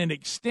ultimate in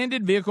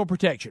extended vehicle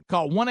protection.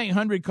 Call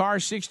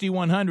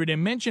 1-800-CAR-6100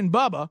 and mention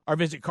Bubba, or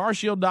visit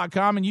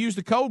carshield.com and use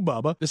the code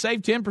Bubba to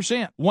save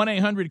 10%.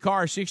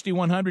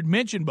 1-800-CAR-6100,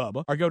 mention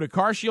Bubba, or go to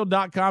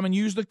carshield.com and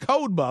use the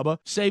code Bubba,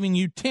 saving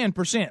you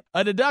 10%.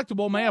 A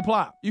deductible may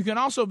apply. You can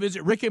also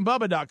visit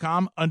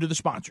rickandbubba.com under the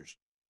sponsors.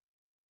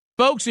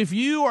 Folks, if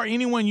you or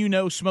anyone you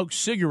know smokes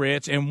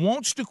cigarettes and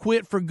wants to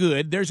quit for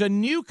good, there's a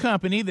new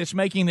company that's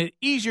making it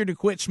easier to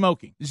quit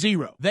smoking,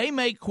 Zero. They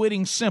make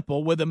quitting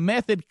simple with a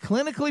method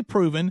clinically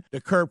proven to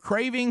curb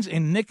cravings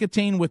and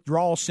nicotine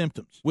withdrawal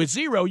symptoms. With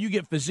Zero, you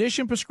get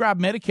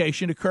physician-prescribed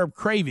medication to curb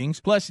cravings,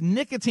 plus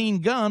nicotine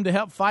gum to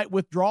help fight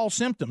withdrawal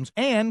symptoms,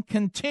 and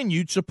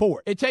continued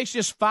support. It takes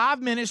just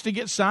 5 minutes to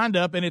get signed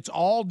up, and it's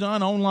all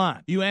done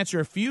online. You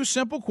answer a few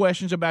simple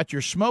questions about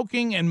your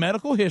smoking and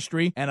medical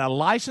history, and a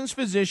licensed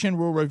physician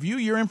will review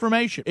your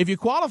information. If you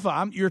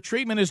qualify, your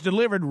treatment is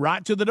delivered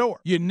right to the door.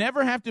 You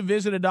never have to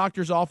visit a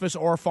doctor's office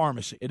or a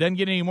pharmacy. It doesn't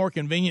get any more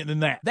convenient than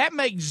that. That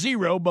makes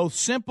Zero both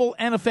simple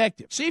and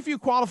effective. See if you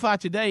qualify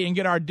today and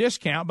get our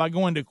discount by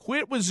going to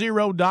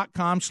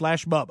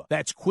quitwithzero.com/Bubba.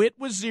 That's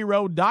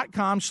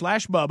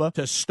quitwithzero.com/Bubba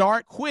to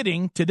start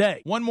quitting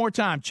today. One more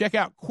time, check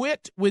out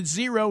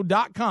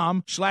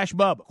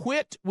quitwithzero.com/Bubba.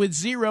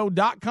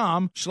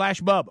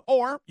 Quitwithzero.com/Bubba.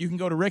 Or you can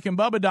go to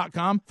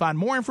rickandbubba.com, find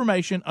more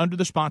information under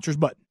the sponsors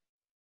button.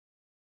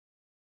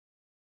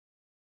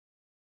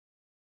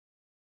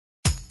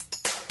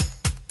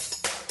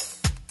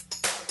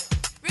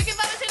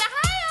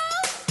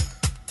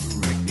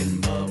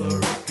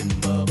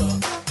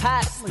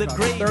 the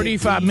great.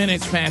 35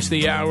 minutes past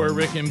the hour.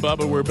 Rick and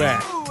Bubba, we're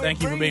back.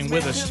 Thank you for being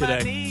with us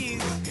today.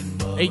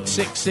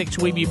 866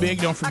 We Be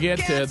Big. Don't forget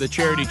the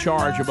charity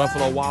charge of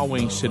Buffalo Wild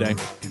Wings today.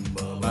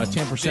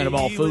 10% of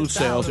all food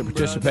sales at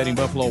participating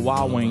Buffalo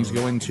Wild Wings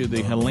go into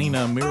the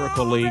Helena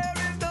Miracle League.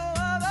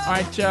 All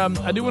right,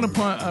 I do want to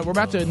point. We're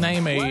about to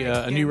name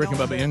a new Rick and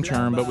Bubba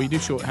intern, but we do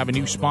have a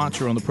new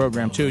sponsor on the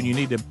program too, and you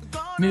need to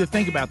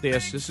think about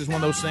this. This is one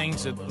of those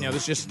things that this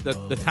is just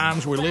the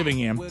times we're living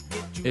in.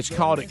 It's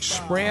called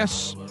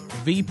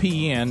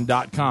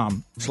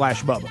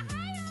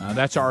ExpressVPN.com/Bubba.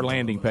 That's our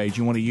landing page.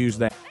 You want to use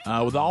that.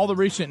 With all the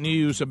recent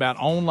news about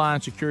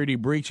online security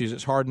breaches,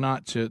 it's hard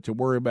not to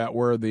worry about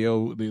where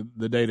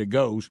the data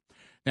goes.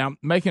 Now,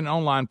 making an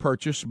online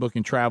purchase,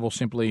 booking travel,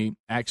 simply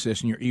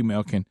accessing your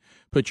email can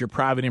put your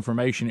private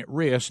information at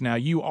risk. Now,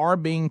 you are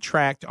being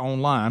tracked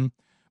online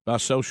by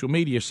social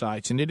media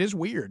sites, and it is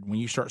weird when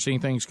you start seeing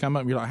things come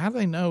up. You're like, how do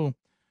they know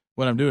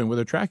what I'm doing? Well,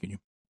 they're tracking you.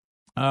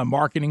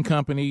 Marketing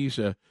companies,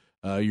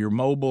 your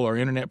mobile or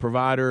internet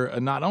provider,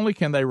 not only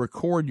can they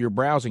record your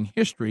browsing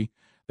history,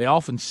 they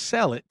often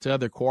sell it to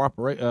other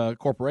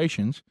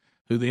corporations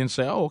who then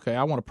say, oh, okay,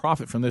 I want to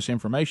profit from this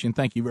information.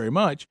 Thank you very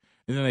much.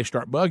 And then they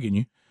start bugging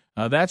you.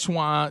 That's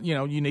why,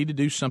 you need to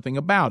do something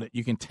about it.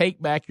 You can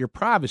take back your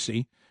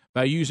privacy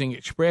by using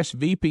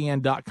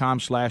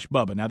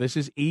expressvpn.com/Bubba. Now, this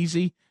is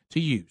easy to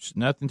use.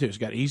 Nothing to it. It's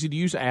got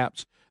easy-to-use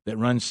apps that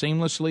run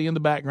seamlessly in the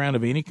background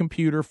of any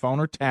computer,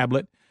 phone, or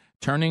tablet.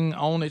 Turning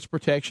on its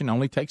protection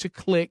only takes a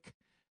click,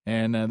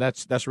 and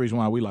that's the reason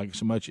why we like it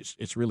so much.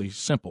 It's really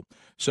simple.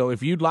 So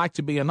if you'd like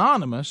to be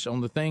anonymous on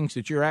the things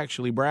that you're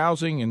actually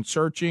browsing and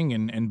searching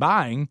and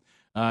buying,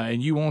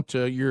 and you want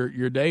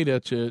your data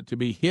to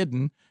be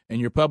hidden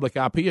and your public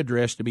IP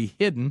address to be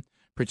hidden,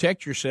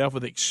 protect yourself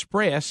with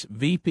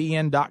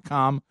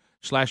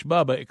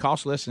expressvpn.com/Bubba. It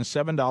costs less than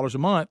 $7 a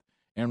month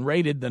and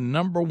rated the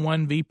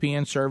 #1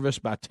 VPN service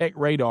by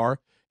TechRadar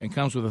and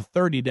comes with a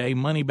 30-day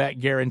money-back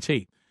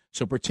guarantee.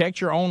 So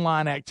protect your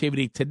online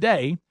activity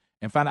today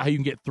and find out how you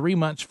can get 3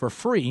 months for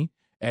free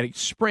at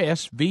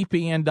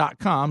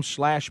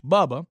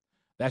expressvpn.com/Bubba.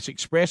 That's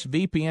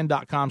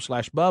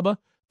expressvpn.com/Bubba.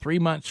 3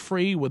 months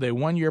free with a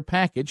 1-year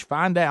package.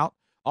 Find out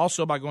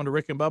also by going to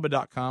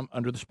rickandbubba.com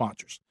under the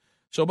sponsors.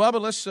 So, Bubba,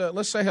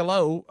 let's say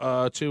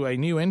hello to a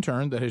new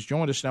intern that has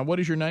joined us. Now, what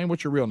is your name?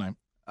 What's your real name?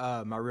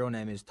 My real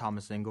name is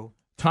Thomas Engel.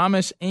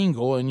 Thomas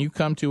Engel, and you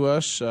come to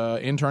us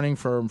interning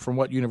from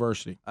what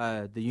university?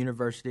 The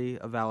University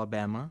of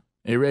Alabama.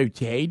 Roll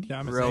Tide.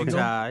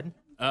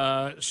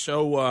 Rough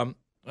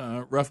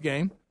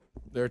game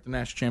there at the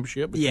national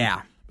championship.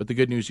 Yeah. But the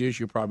good news is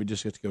you'll probably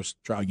just have to go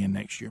try again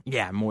next year.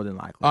 Yeah, more than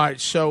likely. All right,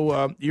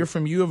 so you're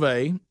from U of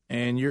A,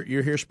 and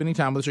you're here spending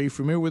time with us. Are you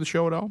familiar with the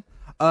show at all?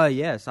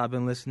 Yes, I've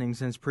been listening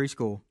since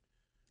preschool.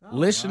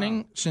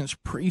 Since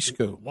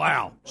preschool.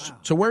 Wow.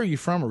 So where are you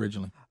from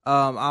originally?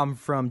 I'm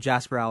from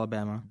Jasper,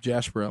 Alabama.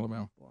 Jasper,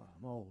 Alabama.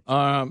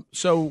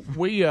 So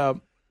we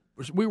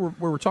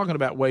were talking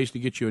about ways to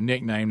get you a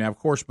nickname. Now, of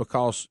course,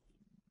 because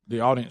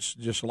the audience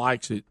just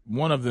likes it,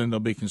 one of them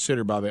that'll be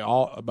considered by the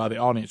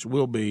audience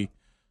will be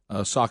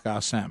sockeye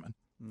salmon.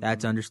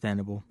 That's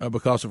understandable.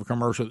 Because of a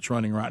commercial that's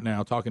running right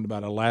now talking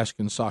about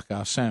Alaskan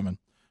sockeye salmon.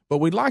 But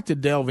we'd like to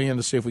delve in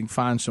to see if we can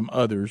find some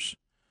others.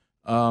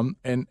 And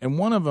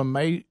one of them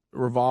may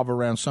revolve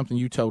around something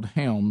you told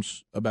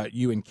Helms about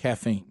you and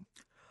caffeine.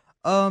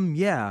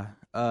 Yeah.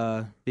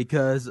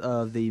 Because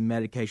of the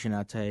medication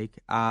I take,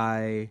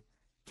 I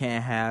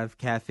can't have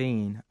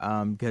caffeine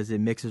because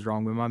it mixes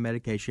wrong with my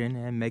medication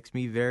and makes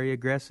me very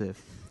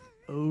aggressive.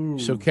 Ooh.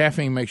 So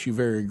caffeine makes you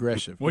very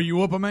aggressive. Will you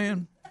whoop a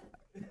man?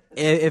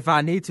 If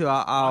I need to,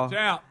 I'll Watch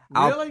out.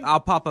 Really? I'll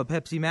pop a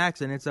Pepsi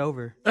Max and it's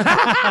over. So if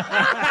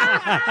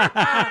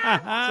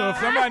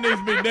somebody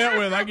needs to be dealt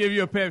with, I give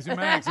you a Pepsi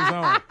Max. It's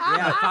on.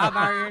 Yeah,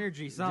 5-hour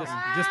energy, something.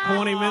 Just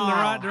point him in the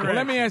right direction. Well,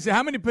 let me ask you,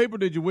 how many people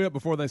did you whip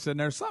before they said,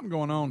 there's something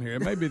going on here?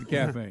 It may be the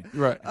caffeine.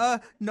 Right.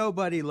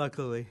 Nobody,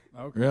 luckily.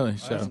 Okay. Really?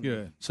 That's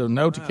good. So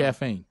no to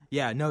caffeine.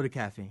 Yeah, no to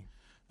caffeine.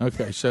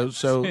 Okay, so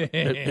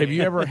have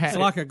you ever had... It's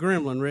like a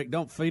gremlin, Rick.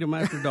 Don't feed them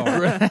after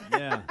dark.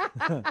 Yeah.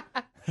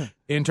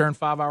 Intern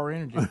 5-hour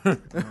energy.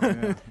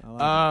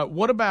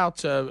 What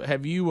about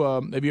have you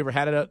ever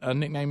had a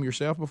nickname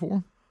yourself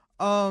before?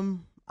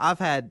 I've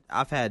had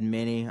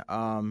many.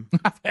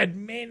 I've had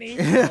many.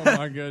 Oh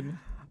my goodness.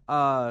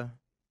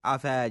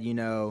 I've had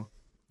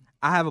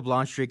I have a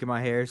blonde streak in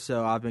my hair,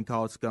 so I've been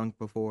called Skunk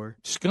before.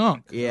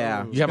 Skunk.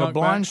 Yeah. You have a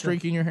blonde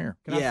streak in your hair.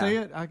 Can I see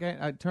it?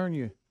 I turn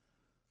you.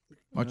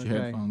 Watch your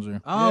headphones there.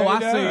 Oh, I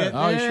see it.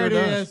 Oh, he sure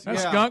does.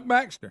 That's Skunk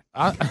Baxter.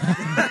 I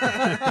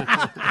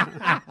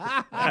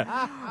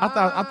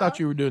thought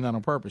you were doing that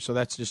on purpose. So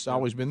that's just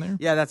always been there.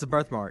 Yeah, that's a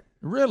birthmark.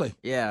 Really?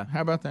 Yeah.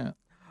 How about that?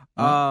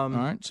 All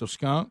right. So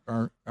Skunk,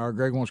 or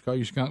Greg wants to call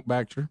you Skunk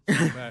Baxter.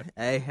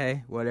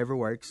 Hey, whatever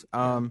works.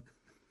 But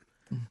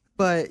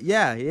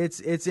yeah, it's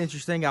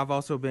interesting. I've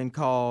also been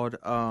called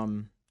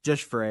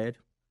just Fred.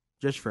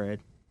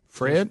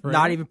 Fred?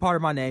 Not even part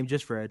of my name,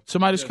 just Fred.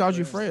 Somebody just called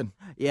you Fred.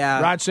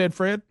 Yeah. Right said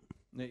Fred?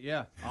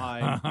 Yeah.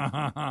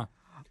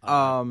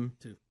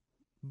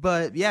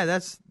 But yeah,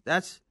 that's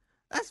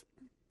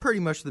pretty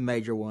much the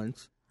major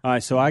ones. All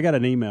right, so I got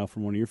an email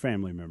from one of your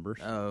family members.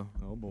 Oh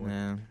boy.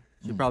 Yeah.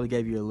 She probably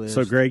gave you a list.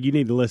 So, Greg, you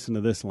need to listen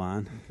to this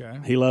line. Okay.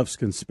 He loves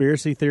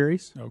conspiracy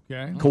theories.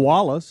 Okay.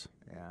 Koalas.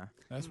 Yeah.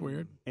 That's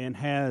weird. And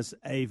has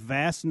a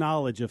vast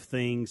knowledge of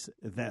things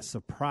that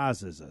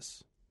surprises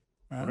us.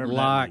 Whatever that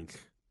Like? means.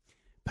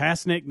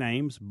 Past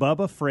nicknames,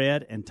 Bubba,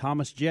 Fred, and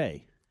Thomas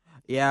J.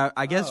 Yeah,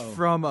 I guess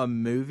from a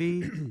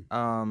movie.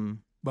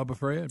 Bubba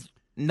Fred?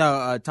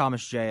 No,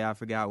 Thomas J. I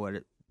forgot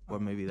what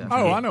movie that's.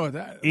 Oh, I know what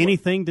that.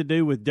 Anything to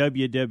do with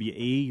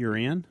WWE, you're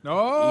in?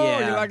 Oh,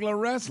 Yeah. you like a little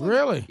wrestling?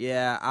 Really?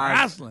 Yeah,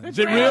 Wrestling. Is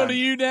it real to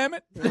you, damn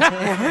it?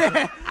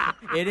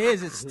 It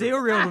is. It's still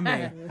real to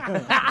me.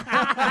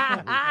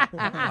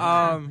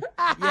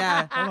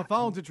 Yeah. On the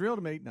phones, it's real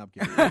to me. No, I'm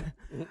kidding.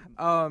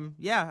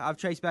 Yeah, I've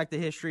traced back the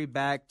history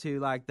back to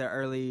like the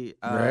early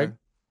Greg?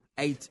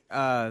 late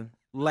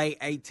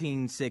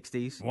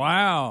 1860s.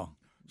 Wow.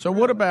 So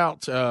what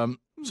about?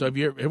 So have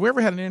we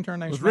ever had an intern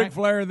named Was Smack? Ric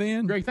Flair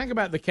then? Greg, think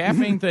about the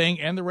caffeine thing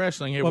and the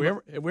wrestling. Have we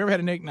ever had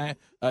an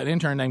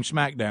intern named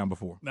SmackDown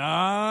before? No,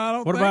 I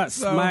don't What think about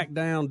so.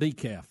 SmackDown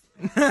decaf?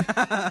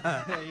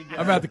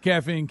 How about the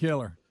caffeine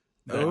killer?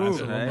 Oh,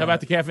 How about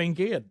the caffeine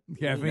kid?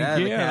 Caffeine Yeah,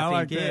 kid. the I caffeine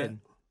like kid.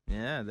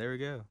 Yeah, there we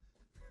go.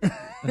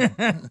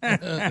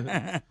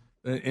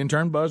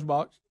 Intern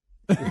Buzzbox.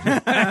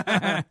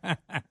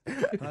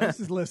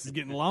 This list is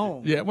getting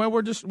long. Yeah, well,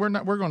 we're going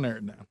to narrow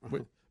it down.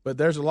 But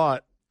there's a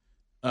lot.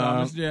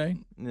 Thomas J.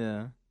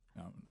 Yeah.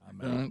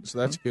 So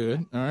that's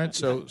good. All right.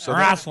 So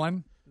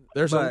Wrestling.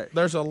 there's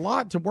a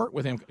lot to work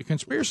with him.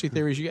 Conspiracy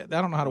theories. I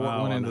don't know how to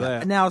went into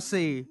that. Now,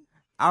 see,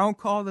 I don't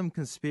call them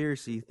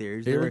conspiracy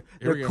theories. Here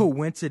They're we go.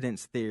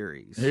 coincidence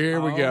theories.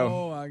 Here we go.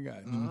 Oh, I got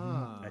it.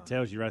 That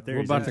tells you right there.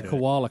 What he's about the into it.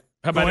 koala?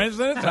 How about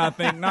Coincidence? I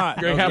think not.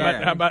 Greg,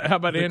 how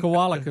about The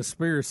koala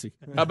conspiracy?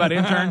 how about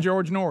intern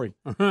George Norrie?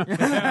 Coast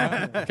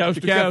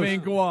to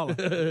Caffeine coast. koala.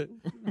 The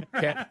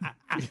That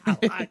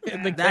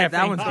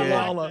caffeine one's good.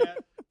 koala.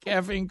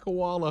 Caffeine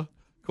koala.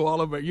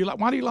 Koala bear.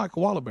 Why do you like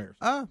koala bears?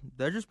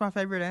 They're just my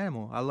favorite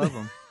animal. I love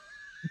them.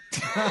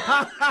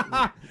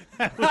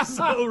 That was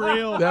so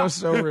real. That was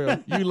so real.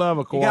 You love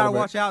a You koala gotta bear.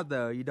 watch out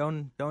though. You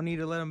don't need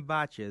to let them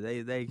bite you.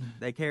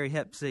 They carry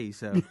Hep C.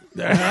 So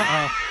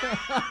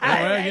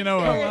Well, you know,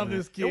 I love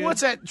this kid.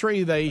 What's that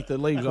tree they eat the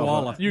leaves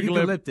Koala. off of?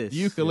 Eucalyptus.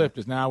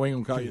 Eucalyptus. Now we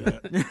ain't gonna call you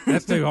that.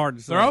 That's too hard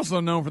to say. they're also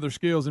known for their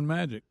skills in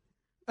magic.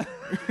 All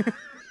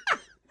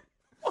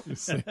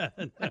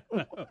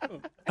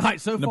right,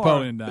 so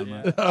Napoleon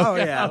Dynamite. oh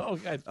yeah.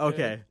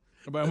 Okay.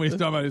 About when he's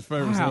talking about his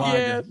favorite Wow. salad,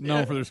 Yes, known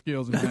yes. for their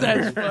skills in magic.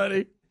 That's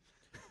funny.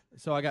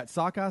 So I got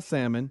Sockeye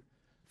Salmon,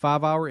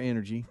 5 Hour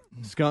Energy,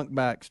 Skunk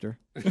Baxter,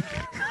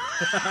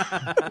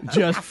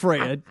 Just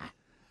Fred,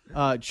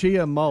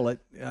 Chia Mullet,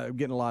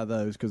 getting a lot of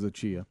those because of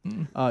Chia,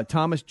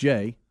 Thomas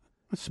J,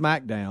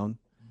 SmackDown,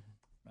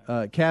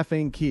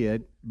 Caffeine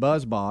Kid,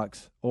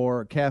 Buzzbox,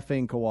 or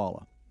Caffeine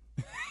Koala.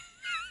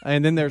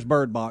 And then there's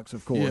Bird Box,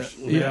 of course.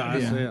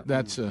 Yeah.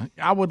 That's.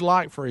 I would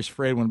like for his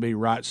Fred one to be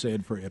Right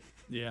Said Fred.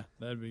 Yeah,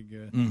 that'd be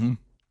good. Mm-hmm.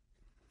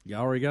 You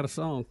already got a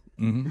song.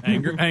 Mm-hmm.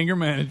 Anger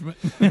management.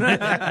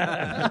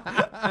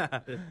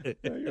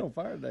 You're on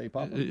fire today,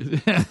 Papa.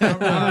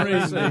 I'm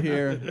reading See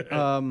here.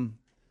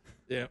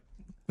 Yeah.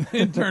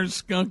 Intern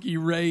Skunky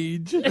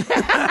Rage.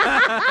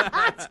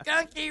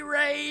 Skunky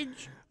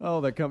Rage.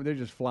 Oh, they're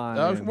just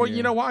flying. in Well, here.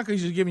 you know why?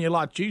 Because he's giving you a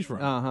lot to choose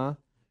from. Uh-huh.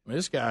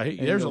 This guy,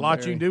 there's a lot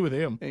you can do with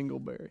him.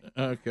 Engleberry.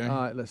 Okay.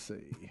 All right, let's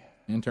see.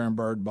 Intern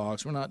Bird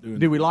Box. We're not doing.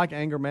 Do we like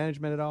anger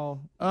management at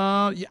all?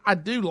 Yeah, I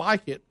do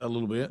like it a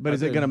little bit. But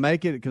is it going to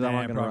make it? Because I'm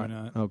Nah, not going to probably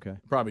write. not. Okay.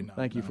 Probably not.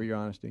 Thank you for your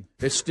honesty.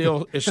 It's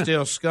still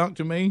skunk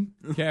to me.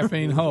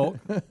 Caffeine Hulk.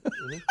 Okay.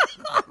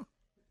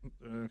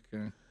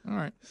 All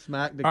right.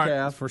 Smack the All right.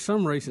 calf. For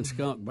some reason,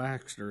 Skunk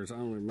Baxter is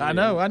only. I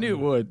know. I knew it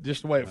would.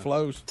 Just the way it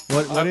flows.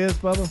 What is,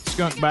 Bubba?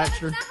 Skunk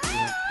Baxter.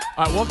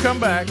 All right, we'll come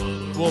back.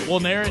 We'll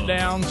narrow it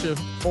down to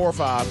 4 or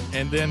 5,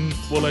 and then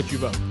we'll let you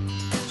vote.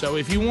 So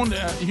if you want,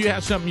 if you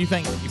have something you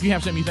think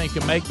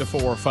can make the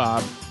 4 or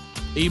 5,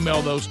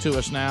 email those to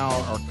us now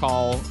or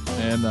call,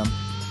 and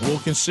we'll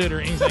consider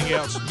anything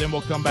else. Then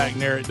we'll come back,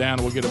 narrow it down,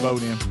 and we'll get a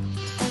vote in.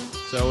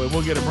 So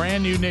we'll get a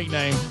brand new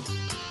nickname,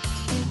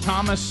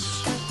 Thomas.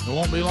 It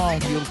won't be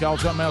long. You'll call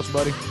something else,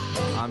 buddy.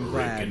 I'm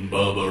glad.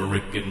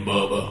 Rick and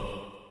Bubba.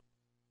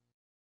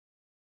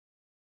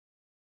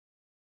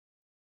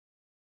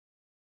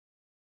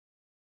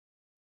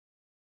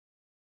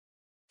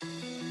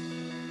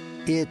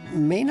 It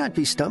may not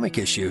be stomach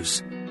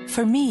issues.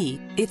 For me,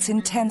 it's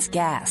intense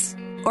gas,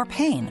 or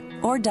pain,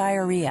 or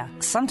diarrhea,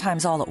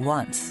 sometimes all at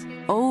once,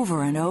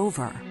 over and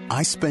over.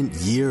 I spent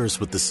years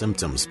with the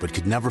symptoms but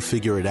could never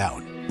figure it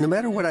out. No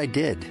matter what I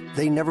did,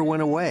 they never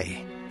went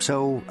away.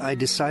 So I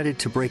decided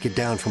to break it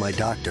down for my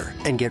doctor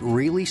and get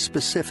really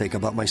specific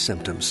about my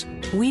symptoms.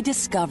 We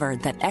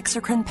discovered that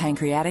exocrine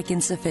pancreatic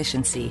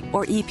insufficiency,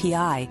 or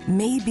EPI,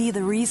 may be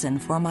the reason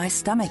for my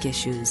stomach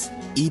issues.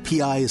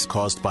 EPI is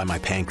caused by my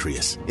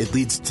pancreas. It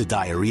leads to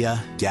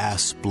diarrhea,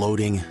 gas,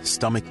 bloating,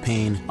 stomach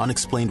pain,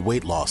 unexplained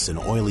weight loss, and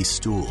oily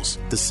stools.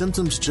 The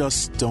symptoms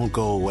just don't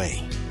go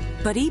away.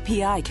 But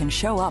EPI can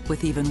show up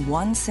with even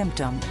one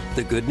symptom.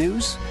 The good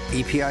news?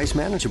 EPI is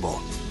manageable.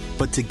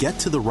 But to get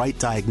to the right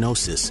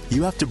diagnosis,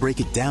 you have to break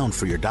it down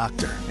for your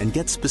doctor and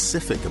get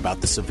specific about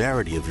the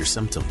severity of your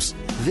symptoms.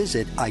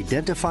 Visit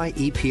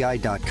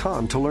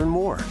identifyepi.com to learn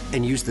more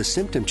and use the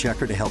symptom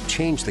checker to help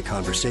change the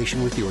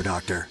conversation with your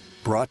doctor.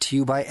 Brought to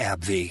you by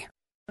AbbVie.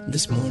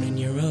 This morning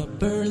you're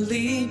up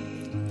early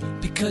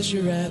because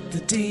you're at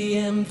the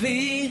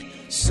DMV.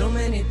 So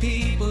many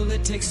people,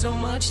 it takes so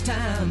much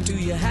time. Do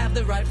you have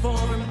the right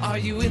form? Are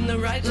you in the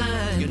right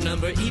line? Your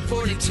number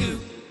E42,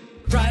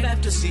 right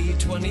after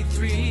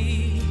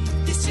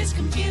C23. This is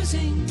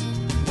confusing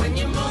when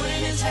your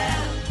morning is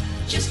hell.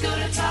 Just go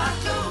to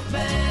Taco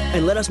Bell.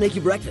 And let us make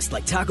you breakfast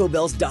like Taco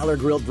Bell's Dollar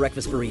Grilled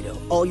Breakfast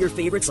Burrito. All your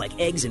favorites like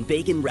eggs and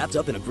bacon wrapped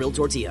up in a grilled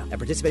tortilla. At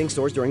participating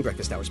stores during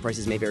breakfast hours,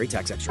 prices may vary,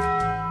 tax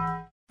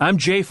extra. I'm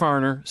Jay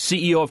Farner,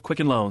 CEO of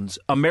Quicken Loans,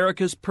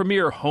 America's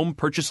premier home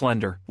purchase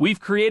lender.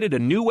 We've created a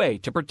new way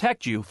to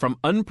protect you from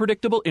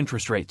unpredictable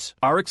interest rates.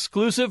 Our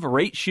exclusive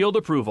Rate Shield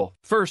approval.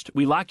 First,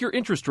 we lock your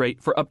interest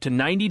rate for up to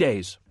 90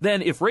 days.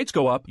 Then, if rates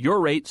go up, your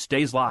rate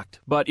stays locked.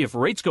 But if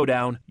rates go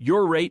down,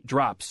 your rate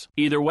drops.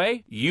 Either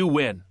way, you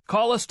win.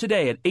 Call us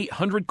today at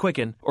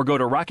 800-QUICKEN or go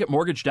to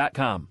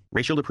rocketmortgage.com.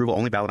 Rate Shield approval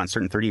only valid on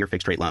certain 30-year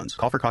fixed-rate loans.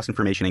 Call for cost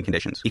information and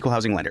conditions. Equal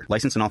housing lender.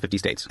 Licensed in all 50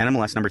 states.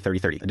 NMLS number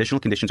 3030. Additional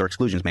conditions or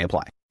exclusions may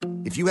apply.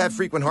 If you have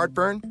frequent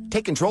heartburn,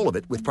 take control of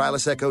it with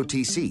Prilosec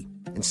OTC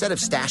instead of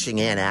stashing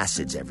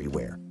antacids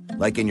everywhere,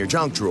 like in your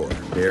junk drawer,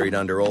 buried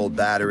under old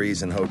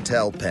batteries and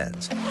hotel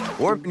pens,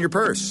 or in your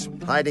purse,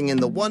 hiding in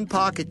the one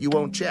pocket you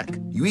won't check.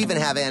 You even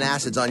have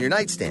antacids on your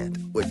nightstand,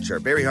 which are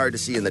very hard to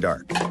see in the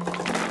dark.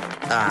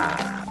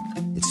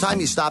 It's time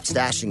you stopped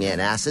stashing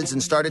antacids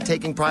and started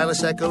taking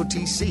Prilosec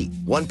OTC.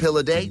 1 pill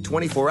a day,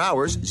 24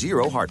 hours,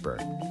 zero heartburn.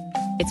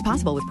 It's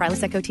possible with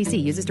Prilosec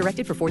OTC. Use as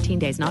directed for 14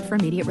 days, not for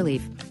immediate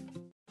relief.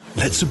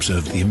 Let's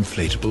observe the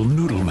inflatable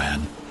noodle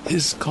man.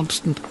 His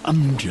constant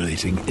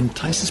undulating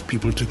entices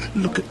people to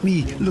look at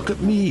me, look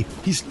at me.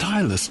 He's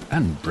tireless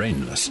and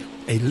brainless,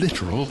 a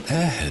literal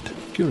airhead.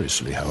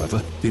 Curiously,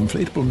 however, the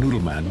inflatable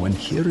noodle man, when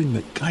hearing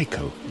that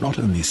Geico not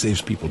only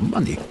saves people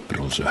money, but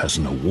also has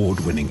an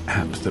award-winning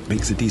app that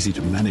makes it easy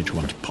to manage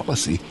one's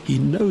policy, he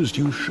knows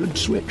you should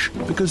switch.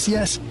 Because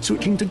yes,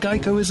 switching to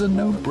Geico is a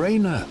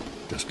no-brainer.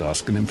 Just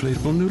ask an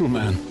inflatable noodle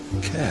man.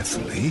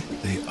 Carefully,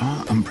 they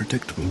are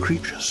unpredictable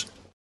creatures.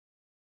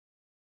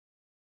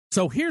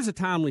 So here's a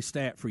timely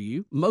stat for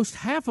you. Most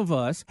half of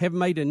us have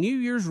made a New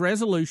Year's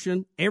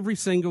resolution every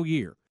single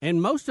year,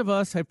 and most of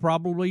us have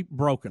probably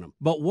broken them.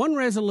 But one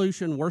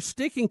resolution we're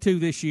sticking to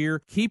this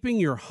year, keeping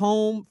your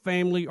home,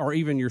 family, or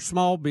even your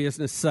small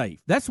business safe.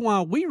 That's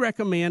why we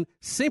recommend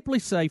Simply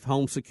Safe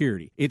Home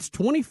Security. It's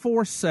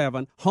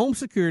 24/7 home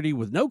security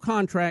with no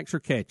contracts or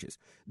catches.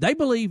 They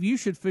believe you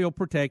should feel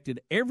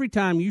protected every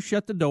time you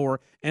shut the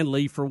door and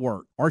leave for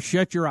work, or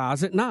shut your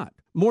eyes at night.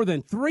 More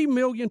than 3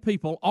 million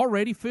people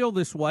already feel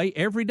this way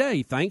every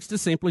day thanks to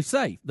Simply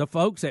Safe. The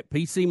folks at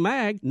PC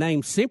Mag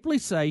named Simply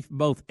Safe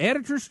both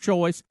Editor's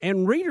Choice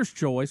and Reader's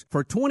Choice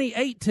for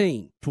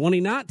 2018.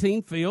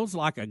 2019 feels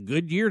like a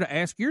good year to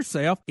ask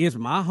yourself, is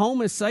my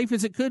home as safe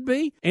as it could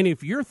be? And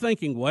if you're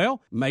thinking,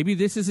 well, maybe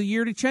this is a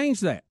year to change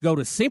that, go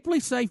to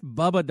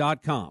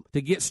simplysafebubba.com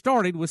to get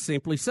started with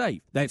Simply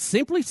Safe. That's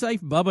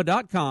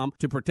simplysafebubba.com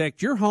to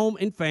protect your home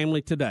and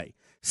family today.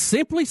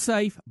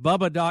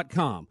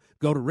 simplysafebubba.com.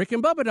 Go to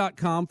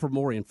rickandbubba.com for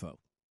more info.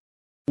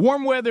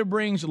 Warm weather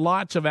brings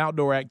lots of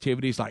outdoor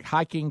activities like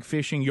hiking,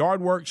 fishing, yard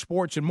work,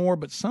 sports, and more,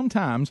 but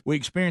sometimes we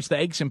experience the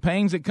aches and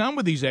pains that come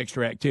with these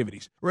extra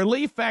activities.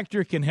 Relief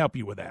Factor can help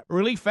you with that.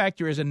 Relief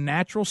Factor is a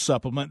natural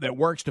supplement that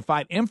works to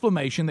fight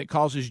inflammation that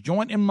causes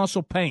joint and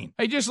muscle pain.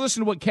 Hey, just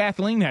listen to what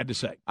Kathleen had to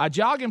say. I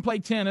jog and play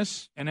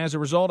tennis, and as a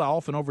result, I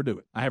often overdo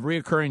it. I have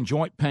reoccurring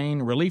joint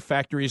pain. Relief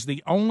Factor is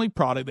the only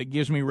product that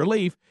gives me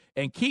relief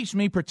and keeps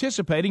me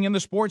participating in the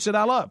sports that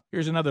I love.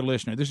 Here's another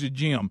listener. This is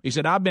Jim. He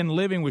said, I've been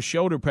living with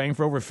shoulder pain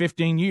for over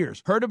 15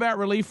 years. Heard about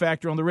Relief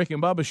Factor on the Rick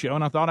and Bubba show,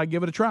 and I thought I'd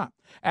give it a try.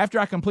 After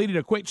I completed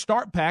a quick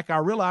start pack, I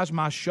realized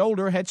my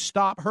shoulder had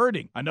stopped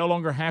hurting. I no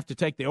longer have to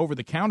take the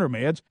over-the-counter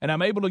meds, and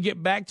I'm able to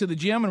get back to the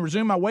gym and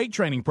resume my weight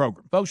training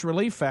program. Folks,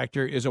 Relief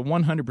Factor is a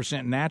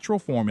 100% natural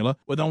formula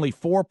with only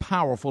 4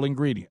 powerful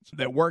ingredients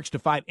that works to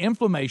fight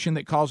inflammation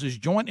that causes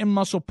joint and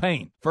muscle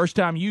pain.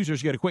 First-time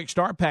users get a quick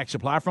start pack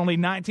supply for only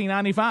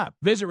 $19.95.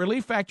 Visit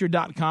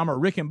ReliefFactor.com or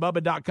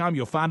rickandbubba.com.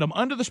 You'll find them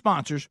under the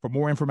sponsors for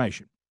more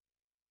information.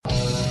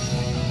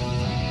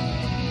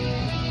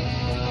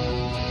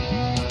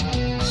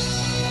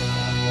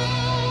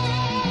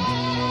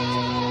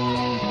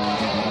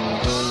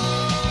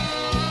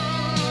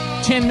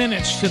 10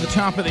 minutes to the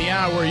top of the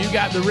hour. You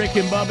got the Rick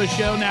and Bubba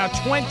Show now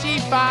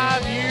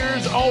 25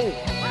 years old.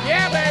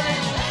 Yeah,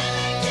 baby.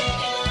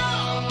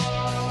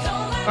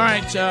 All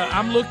right,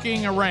 I'm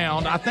looking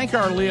around. I think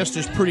our list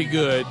is pretty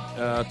good.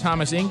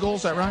 Thomas Ingle,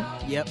 is that right?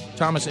 Yep.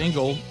 Thomas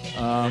Ingle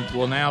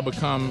will now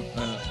become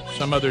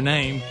some other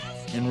name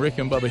in Rick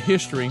and Bubba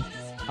history.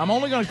 I'm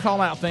only going to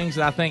call out things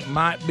that I think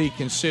might be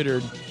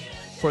considered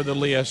for the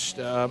list.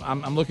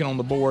 I'm looking on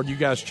the board. You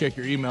guys check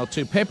your email,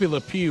 too. Pepe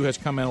Le Pew has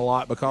come in a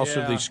lot because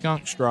of the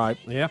skunk stripe.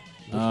 Yeah.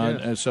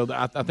 So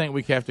I think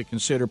we have to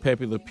consider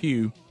Pepe Le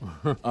Pew.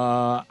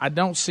 I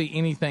don't see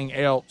anything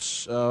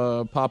else.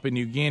 Papua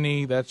New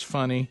Guinea, that's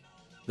funny.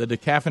 The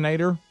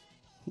decaffeinator.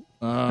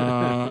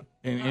 Does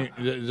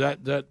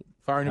that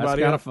fire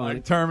anybody up? up?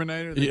 Like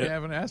Terminator, the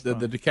decaffeinator.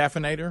 The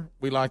decaffeinator.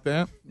 We like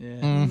that.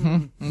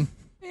 Yeah.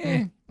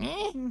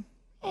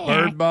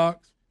 Bird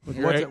box.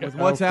 With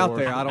what's out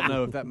there, I don't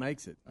know if that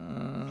makes it.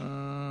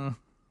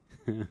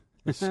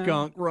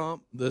 Skunk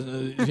rump.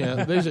 Do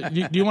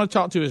you want to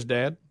talk to his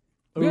dad?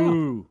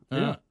 Ooh.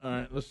 All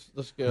right,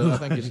 let's go. I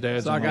think his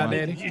dad's on the line.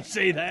 Did you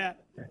see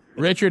that?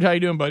 Richard, how you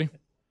doing, buddy?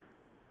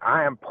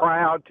 I am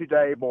proud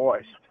today,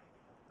 boys.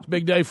 It's a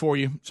big day for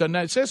you. So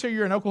now it says here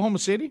you're in Oklahoma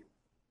City?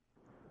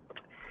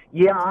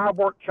 Yeah, I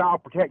work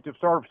Child Protective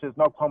Services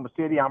in Oklahoma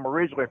City. I'm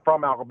originally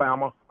from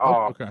Alabama.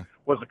 Okay.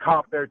 Was a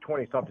cop there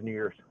 20-something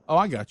years. Oh,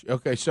 I got you.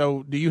 Okay,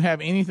 so do you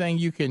have anything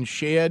you can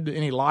shed,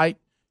 any light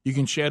you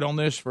can shed on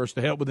this for us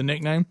to help with the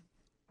nickname?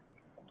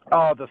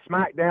 The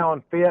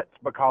SmackDown fits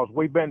because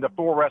we've been to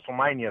 4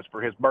 WrestleManias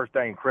for his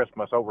birthday and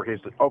Christmas over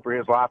his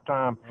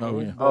lifetime. Oh,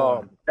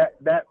 yeah.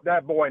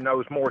 That boy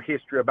knows more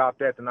history about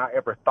that than I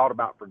ever thought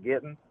about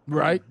forgetting.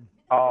 Right.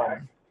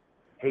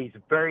 He's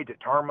very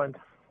determined,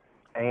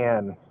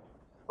 and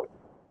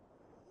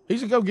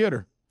he's a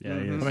go-getter. Yeah,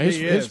 he is. I mean,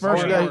 his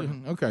first day.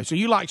 Okay, so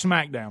you like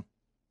SmackDown?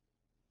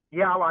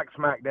 Yeah, I like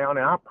SmackDown, and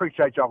I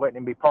appreciate y'all letting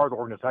him be part of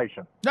the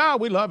organization. No,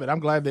 we love it. I'm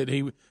glad that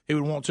he would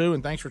want to,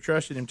 and thanks for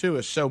trusting him to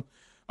us. So,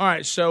 all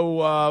right,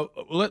 so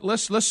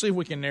let's see if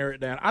we can narrow it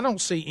down. I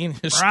don't see any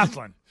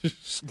wrestling.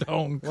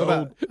 Stone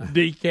Cold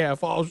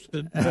Decaf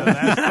Austin.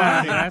 That's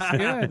funny. That's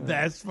good.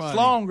 That's funny. It's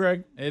long,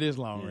 Greg. It is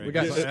long, Greg. We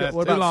got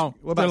What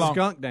about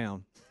Skunk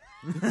Down?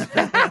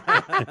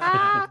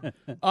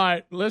 All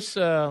right, let's.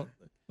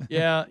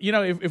 Yeah,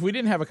 if we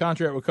didn't have a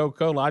contract with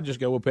Coca-Cola, I'd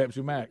just go with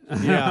Pepsi Max.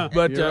 Yeah,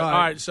 but you're right. All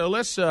right, so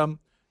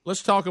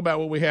let's talk about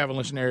what we have and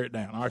let's narrow it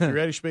down. All right, you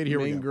ready, Speedy? Here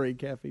we go. Mean Green,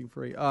 caffeine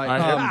free. All right,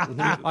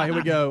 all right, here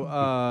we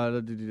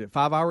go.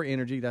 5 Hour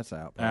Energy, that's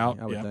out. Out.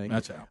 I would think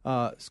That's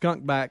out.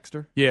 Skunk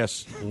Baxter.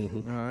 Yes.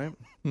 All right.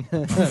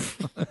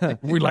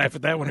 We laugh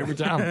at that one every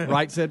time.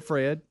 Right Said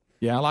Fred.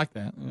 Yeah, I like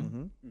that.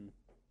 Mm-hmm.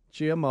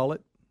 Chia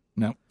Mullet.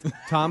 No.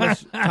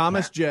 Thomas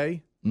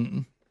J.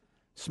 Mm-mm.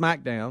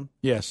 SmackDown.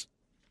 Yes.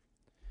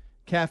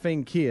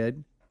 Caffeine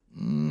Kid.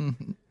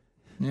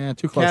 Yeah,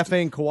 too close.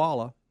 Caffeine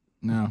Koala.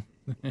 No.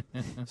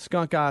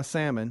 Skunk Eye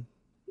Salmon.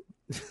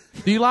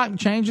 Do you like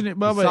changing it,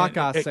 Bubba?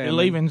 Sockeye salmon.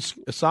 Leaving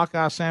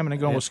sockeye salmon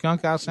and going with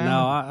skunk eye salmon?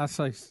 No, I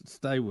say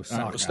stay with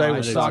sockeye. Right, stay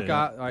with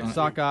sockeye. All right,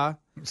 sockeye.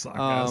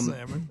 Sockeye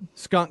salmon.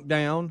 Skunk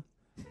Down.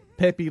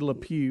 Pepe Le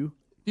Pew.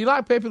 Do you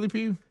like Pepe Le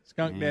Pew?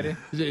 Skunk Daddy.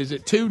 Is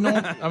it too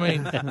normal? I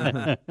mean,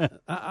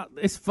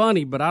 it's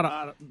funny, but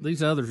I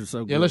these others are so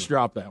good. Yeah, let's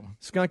drop that one.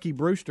 Skunky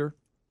Brewster.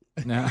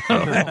 No.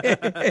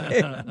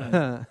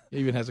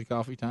 Even has a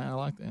coffee time. I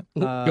like that.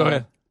 Go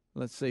ahead.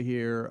 Let's see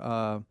here.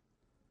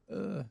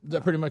 Is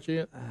that pretty much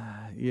it?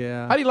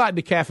 Yeah. How do you like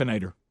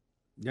decaffeinator?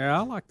 Yeah,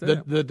 I like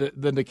that. The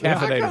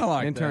decaffeinator. Yeah, I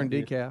like Intern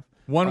that. decaf.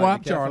 One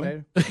wipe,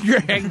 Charlie.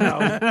 Greg,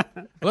 no.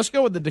 Let's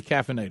go with the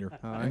decaffeinator,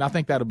 and I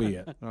think that'll be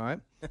it. All right.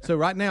 So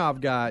right now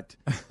I've got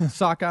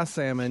Sockeye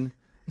Salmon,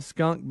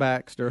 Skunk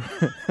Baxter,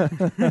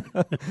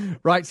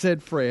 Right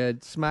Said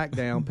Fred,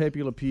 SmackDown,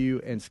 Pepe Le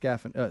Pew, and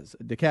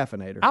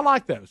Decaffeinator. I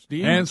like those. Do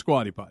you? And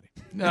Squatty Potty.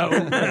 No. No,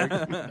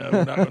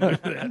 not gonna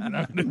do that.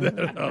 Not gonna do that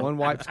at all. One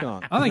White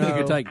Skunk. I think you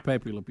could take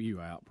Pepe Le Pew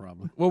out,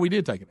 probably. Well, we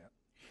did take it out.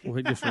 Well,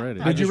 he just read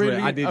it. Did you read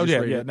it? I did Oh, just yeah,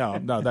 read yeah. it. No,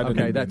 that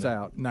didn't. Okay, that's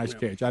out. Nice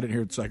catch. I didn't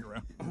hear it the second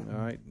round. All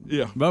right.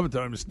 Yeah. Bubba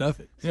told him to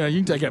stuff it. Yeah, you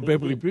can take out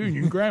Pepe Le Pew and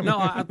you can grab it. No,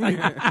 I think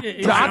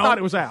So I thought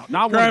it was out. No,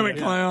 I Grab wanted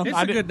it, clown. it's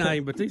I a did- good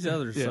name, but these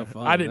others are so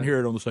funny. I didn't hear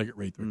it on the second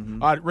read through.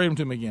 All right, read them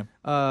to me again.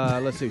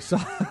 Let's see.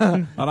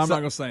 And I'm not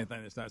going to say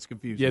anything. That's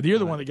confusing. Yeah, you're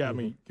the one that got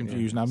me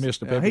confused, and I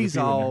missed the Pepe Le he's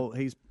Pew in there. all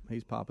he's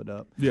popping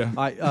up. Yeah.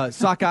 All right.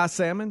 Sockeye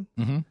Salmon,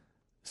 Mm-hmm.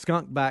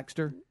 Skunk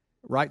Baxter,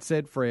 Right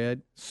Said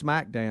Fred,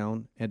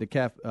 SmackDown, and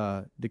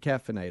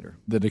Decaffeinator.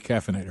 The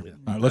decaffeinator.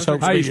 All right, let's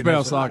hope. How you Speedy spell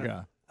knows that.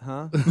 sockeye?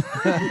 Huh?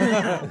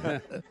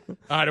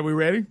 All right, are we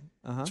ready?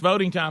 It's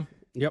voting time.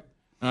 Yep.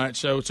 All right,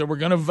 so we're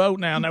going to vote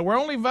now. Now we're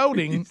only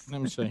voting. Let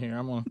me see here.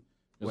 I'm going.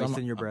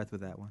 Wasting your breath with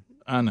that one.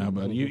 I know,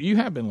 buddy. You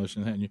have been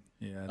listening, haven't you?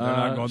 Yeah,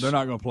 they're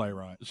not going to play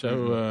right.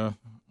 So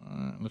all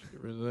right, let's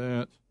get rid of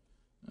that.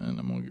 And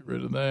I'm going to get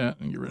rid of that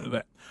and get rid of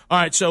that. All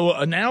right,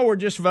 so now we're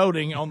just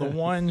voting on the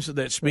ones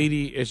that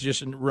Speedy is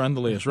just run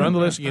the list. Run the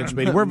list again,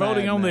 Speedy. We're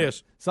voting on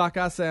this.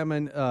 Sockeye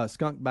Salmon,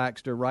 Skunk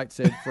Baxter, Right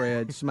Said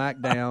Fred,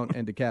 SmackDown,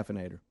 and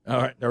Decaffeinator. All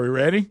right, are we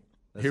ready?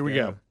 Here we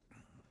go.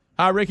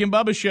 Hi, Rick and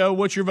Bubba Show.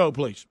 What's your vote,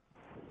 please?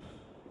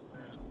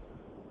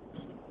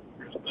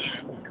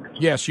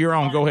 Yes, you're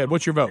on. Go ahead.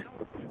 What's your vote?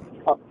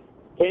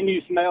 Can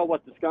you smell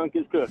what the skunk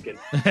is cooking?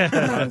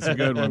 That's a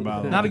good one, by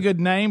the way. Not a good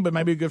name, but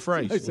maybe a good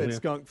phrase. They said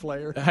skunk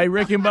flare. Hey,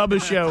 Rick and Bubba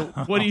Show.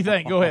 What do you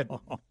think? Go ahead.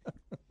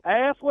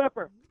 Ass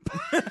flipper.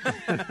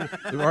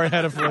 We've already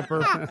had a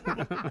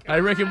flipper.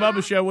 Hey, Rick and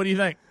Bubba Show. What do you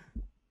think?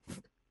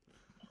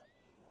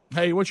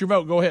 Hey, what's your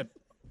vote? Go ahead.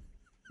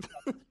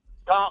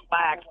 Skunk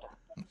Baxter.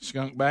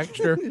 Skunk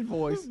Baxter. His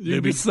voice. You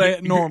can just say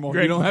it normal.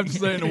 You don't have to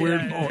say it in a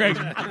weird voice.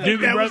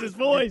 That was his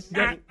voice.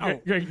 Greg, I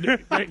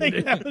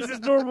think that was his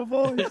normal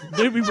voice.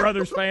 Doobie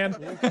Brothers fan.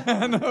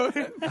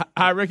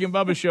 Hi, Rick and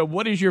Bubba Show.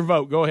 What is your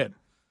vote? Go ahead.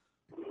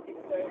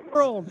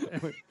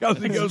 Because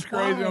he goes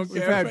crazy on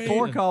We've had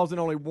 4 calls and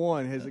only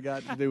one has it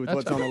got to do with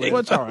what's on the list.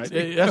 Well, it's all right.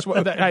 That's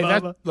what.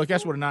 Look,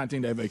 that's what a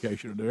 19-day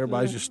vacation will do.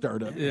 Everybody's just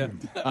stirred up. Yeah.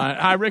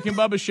 Hi, Rick and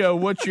Bubba Show.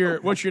 What's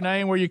your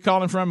name? Where you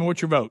calling from? And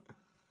what's your vote?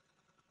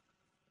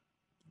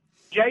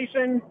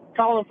 Jason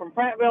calling from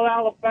Prattville,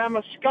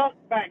 Alabama. Skunk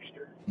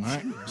Baxter. All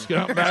right.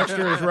 Skunk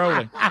Baxter is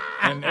rolling.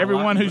 And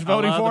everyone who's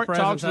voting for it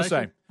talks the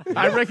same.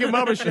 Hi, Rick and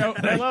Bubba Show.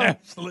 Hello.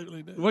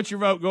 Absolutely do. What's your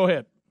vote? Go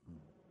ahead.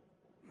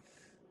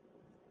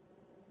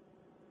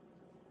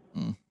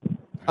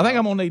 I think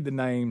I'm going to need the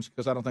names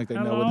because I don't think they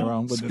know when they're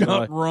on.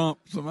 Skunk rump.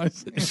 Somebody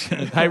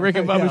said. Hey, Rick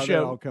and Bubba Yeah, Show.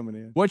 they're all coming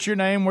in. What's your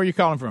name? Where are you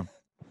calling from?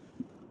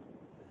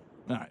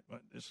 All right.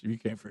 You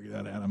can't figure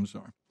that out. I'm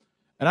sorry.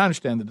 And I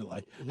understand the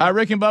delay. Hi,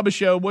 Rick and Bubba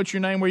Show. What's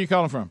your name? Where are you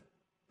calling from?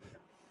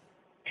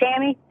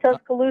 Tammy,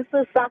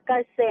 Tuscaloosa,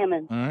 Sockeye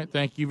Salmon. All right.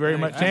 Thank you very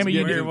much. That's Tammy,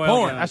 you good. get a Well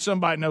point. done. That's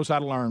somebody knows how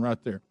to learn right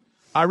there.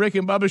 Hi, Rick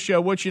and Bubba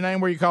Show. What's your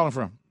name? Where are you calling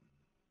from?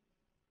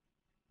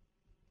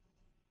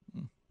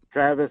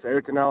 Travis,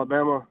 Ayrton,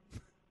 Alabama.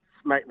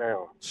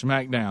 SmackDown.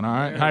 SmackDown. All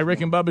right. Hi,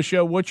 Rick and Bubba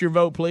Show. What's your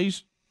vote,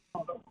 please?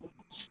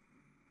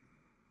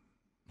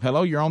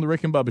 Hello, you're on the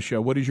Rick and Bubba Show.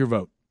 What is your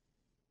vote?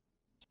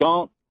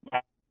 Skunk.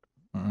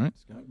 All right.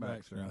 Skunk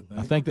Baxter,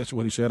 I think that's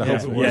what he said. I Yeah,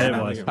 hope it was. yeah,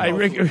 it was. Hey,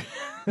 Rick.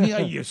 Yeah,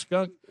 you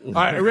skunk. All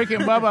right, Rick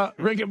and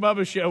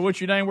Bubba Show. What's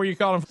your name? Where you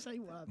calling from?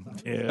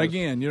 Yes.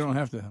 Again, you don't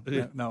have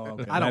to. No,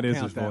 okay. I don't that is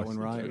count his that voice. one,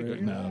 right?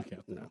 Rick? No, I don't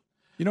count. No.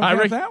 You don't Hi,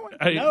 count Rick. that one?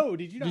 Hey, No,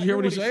 did you not Did you hear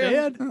what he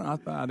said? I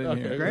thought I didn't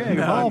hear it. Greg,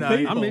 of all No,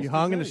 people, no, you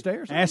hung in the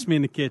stairs. Ask me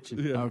in the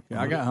kitchen. Okay,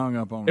 I got hung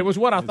up on It was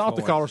what I his thought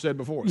the voice. caller said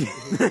before.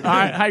 All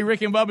right, hey,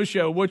 Rick and Bubba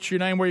Show. What's your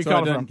name? Where you So it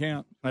calling doesn't from?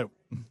 count. No,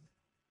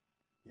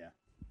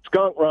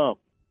 Skunk Rump.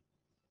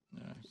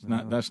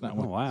 that's not Oh,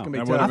 one. wow. gonna be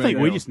I tough. think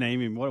we Bill. just name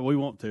him what we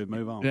want to.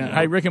 Move on. Yeah.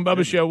 Hey, Rick and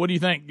Bubba Show. What do you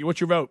think?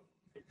 What's your vote?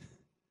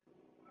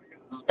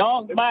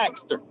 Skunk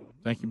Baxter.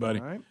 Thank you, buddy.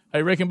 All right.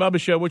 Hey, Rick and Bubba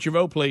Show. What's your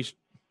vote, please?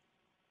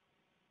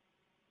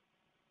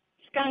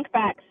 Skunk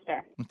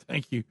Baxter.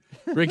 Thank you.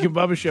 Rick and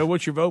Bubba Show.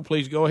 What's your vote,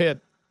 please? Go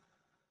ahead.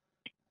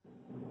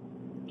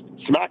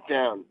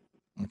 SmackDown.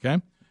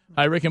 Okay.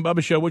 Hi, Rick and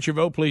Bubba Show. What's your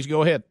vote, please?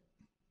 Go ahead.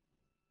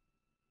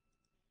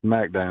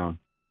 SmackDown.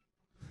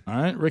 All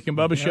right, Rick and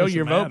Bubba Yeah, Show. there's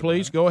Your some vote, ad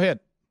please. Go ahead.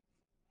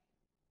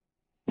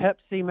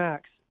 Pepsi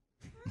Max.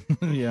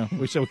 Yeah,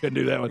 we said we couldn't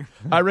do that one.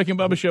 Hi, Rick and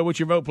Bubba Show. What's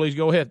your vote, please?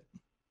 Go ahead.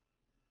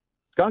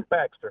 Skunk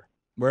Baxter.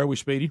 Where are we,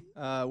 Speedy?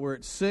 We're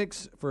at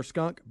 6 for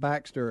Skunk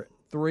Baxter,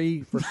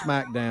 3 for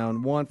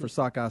SmackDown, 1 for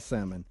Sockeye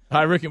Salmon.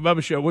 Hi, Rick and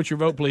Bubba Show. What's your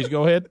vote, please?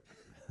 Go ahead.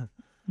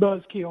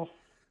 Buzzkill.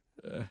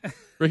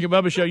 Rick and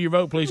Bubba Show. Your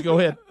vote, please. Go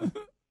ahead.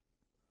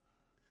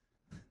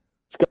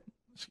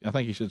 I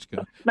think he said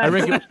skunk. Hi,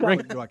 Rick.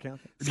 Do I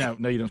count that?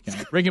 No, you don't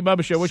count. Rick and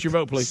Bubba Show. What's your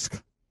vote, please?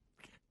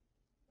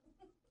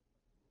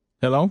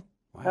 Hello.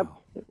 Wow.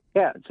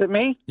 Yeah, is it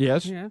me?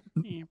 Yes. Yeah.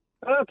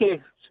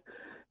 Okay.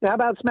 How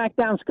about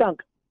SmackDown Skunk?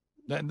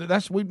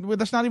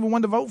 That's not even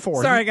one to vote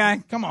for. Sorry,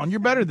 guy. Come on, you're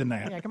better than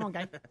that. Yeah, come on,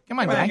 guy. Come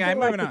on, guy.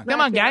 Moving on. Come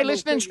on, guy.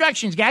 Listen to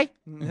instructions, guy.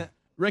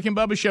 Rick and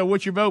Bubba Show.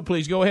 What's your vote,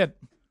 please? Go ahead.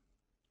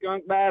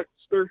 Skunk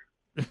Baxter.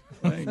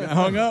 He got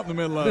hung up in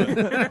the middle of it.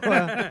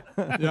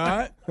 You all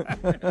right?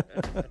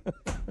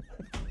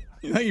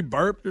 You think he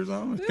burped or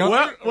something?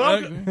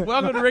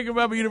 Welcome to Rick and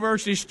Bubba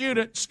University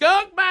student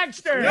Skunk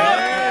Baxter.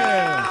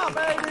 Yeah,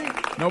 baby.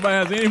 Nobody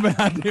has any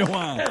idea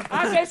why.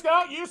 I say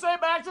skunk, you say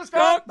Baxter,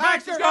 skunk,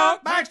 Baxter,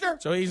 skunk, Baxter.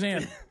 So he's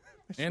in.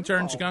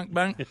 Intern Skunk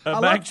Baxter. I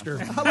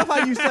love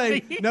how you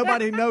say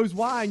nobody knows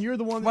why, and you're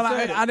the one that Well,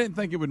 said it. I didn't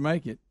think it would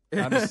make it.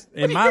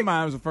 In my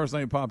mind, it was the first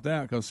thing that popped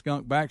out because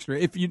Skunk Baxter.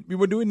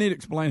 Do we need to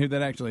explain who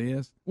that actually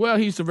is? Well,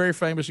 he's a very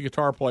famous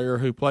guitar player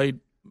who played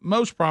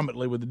most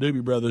prominently with the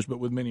Doobie Brothers, but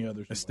with many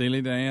others.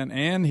 Steely Dan,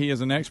 and he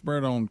is an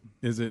expert on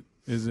is it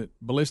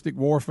ballistic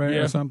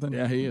warfare or something?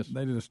 Yeah, he is.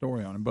 They did a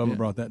story on him. Bubba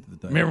brought that to the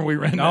table. Remember we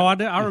ran? Oh,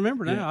 I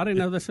remember now. I didn't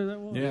know that's who that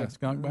was. Yeah,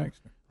 Skunk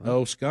Baxter.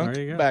 Oh, Skunk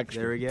There you go. Baxter.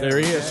 There we go. There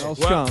he is. Oh,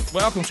 Skunk.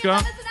 Welcome,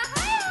 Skunk.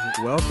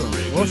 Welcome.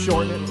 We'll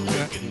shorten it.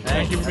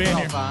 Thank you for being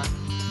here.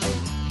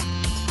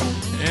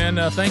 And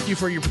thank you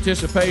for your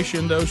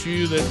participation, those of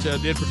you that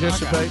did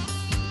participate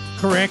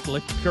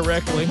Correctly.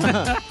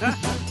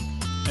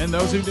 And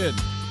those who did.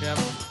 Yeah.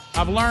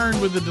 I've learned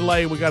with the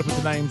delay we got to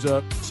put the names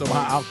up, so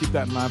I'll keep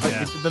that in mind.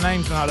 If the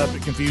name's not up,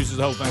 it confuses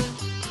the whole thing.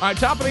 All right,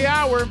 top of the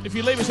hour. If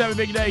you leave us, have a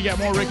big day. You got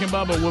more Rick and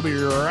Bubba. We'll be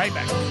right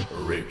back.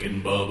 Rick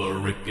and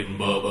Bubba, Rick and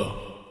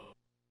Bubba.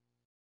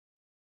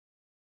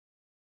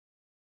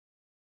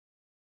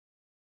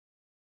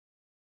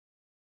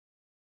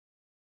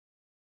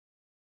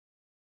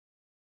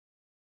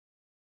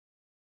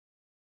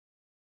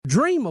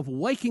 Dream of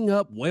waking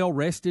up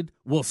well-rested?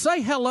 Well,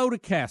 say hello to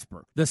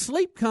Casper, the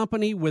sleep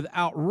company with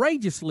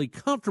outrageously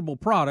comfortable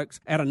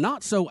products at a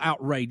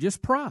not-so-outrageous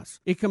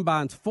price. It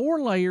combines 4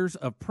 layers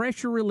of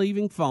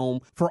pressure-relieving foam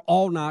for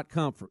all-night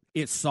comfort.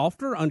 It's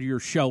softer under your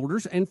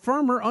shoulders and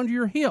firmer under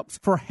your hips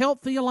for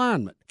healthy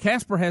alignment.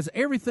 Casper has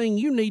everything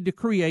you need to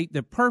create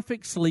the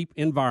perfect sleep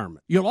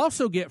environment. You'll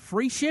also get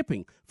free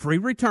shipping, free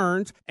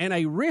returns, and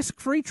a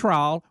risk-free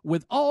trial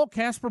with all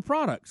Casper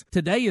products.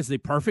 Today is the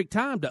perfect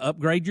time to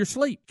upgrade your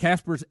sleep.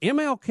 Casper's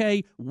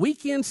MLK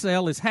weekend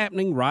sale is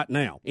happening right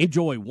now.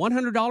 Enjoy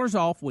 $100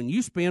 off when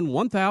you spend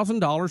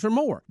 $1,000 or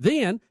more.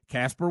 Then,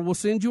 Casper will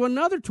send you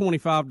another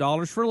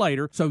 $25 for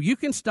later so you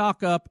can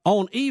stock up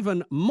on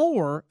even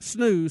more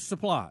snooze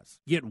supplies.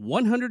 Get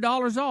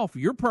 $100 off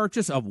your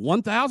purchase of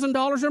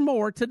 $1,000 or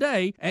more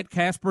today at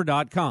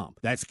Casper.com.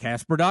 That's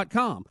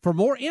Casper.com. For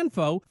more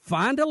info,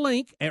 find a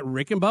link at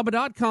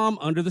rickandbubba.com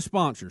under the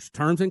sponsors.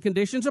 Terms and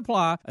conditions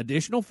apply.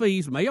 Additional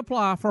fees may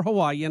apply for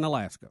Hawaii and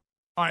Alaska.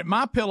 All right,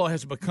 MyPillow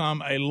has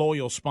become a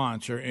loyal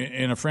sponsor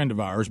and a friend of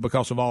ours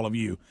because of all of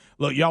you.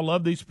 Look, y'all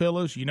love these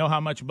pillows. You know how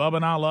much Bubba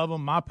and I love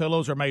them.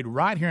 MyPillows are made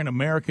right here in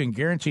America and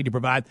guaranteed to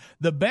provide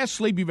the best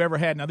sleep you've ever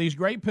had. Now, these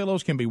great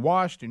pillows can be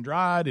washed and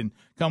dried and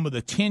come with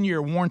a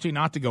 10-year warranty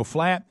not to go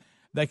flat.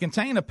 They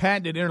contain a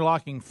patented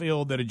interlocking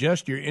field that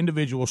adjusts your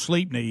individual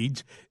sleep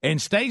needs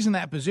and stays in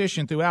that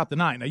position throughout the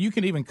night. Now, you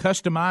can even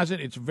customize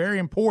it. It's very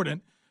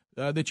important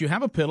that you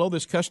have a pillow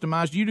that's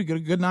customized you to get a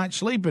good night's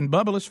sleep. And,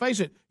 Bubba, let's face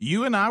it,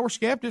 you and I were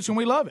skeptics, and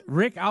we love it.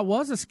 Rick, I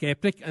was a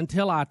skeptic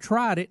until I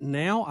tried it.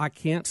 Now I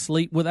can't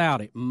sleep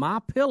without it.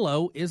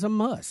 MyPillow is a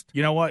must.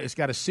 You know what? It's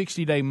got a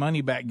 60-day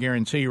money-back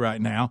guarantee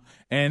right now,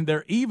 and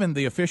they're even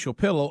the official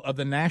pillow of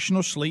the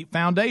National Sleep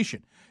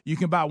Foundation. You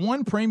can buy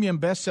one premium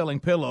best-selling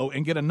pillow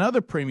and get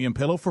another premium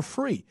pillow for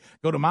free.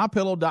 Go to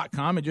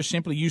MyPillow.com and just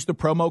simply use the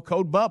promo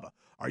code BUBBA.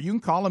 Or you can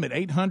call them at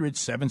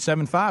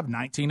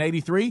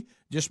 800-775-1983.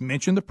 Just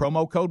mention the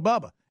promo code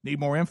BUBBA. Need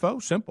more info?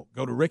 Simple.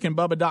 Go to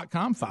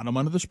rickandbubba.com. Find them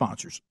under the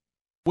sponsors.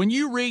 When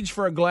you reach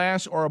for a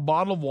glass or a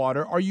bottle of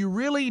water, are you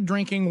really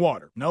drinking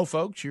water? No,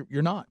 folks,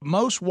 you're not.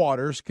 Most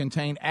waters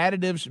contain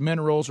additives,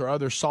 minerals, or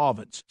other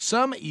solvents.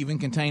 Some even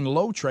contain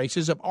low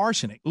traces of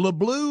arsenic.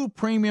 LeBlue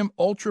Premium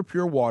Ultra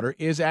Pure Water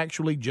is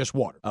actually just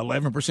water.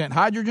 11%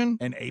 hydrogen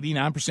and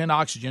 89%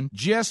 oxygen,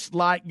 just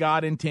like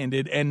God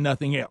intended and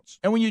nothing else.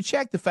 And when you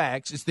check the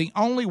facts, it's the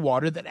only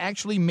water that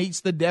actually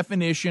meets the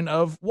definition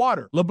of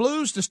water.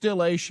 LeBlue's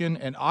distillation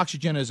and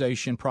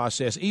oxygenization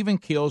process even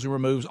kills and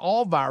removes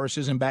all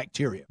viruses and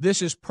bacteria.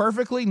 This is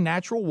perfectly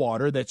natural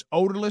water that's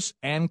odorless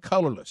and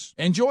colorless.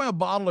 Enjoy a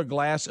bottle or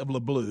glass of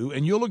LeBlue,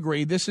 and you'll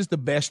agree this is the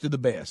best of the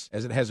best,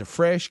 as it has a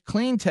fresh,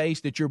 clean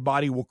taste that your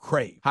body will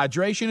crave.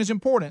 Hydration is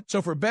important,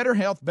 so for better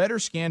health, better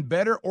skin,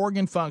 better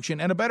organ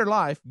function, and a better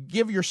life,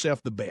 give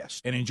yourself the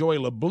best and enjoy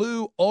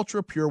LeBlue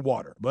Ultra Pure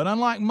Water. But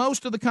unlike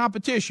most of the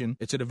competition,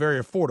 it's at a very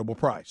affordable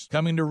price.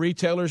 Coming to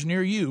retailers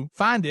near you,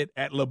 find it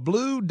at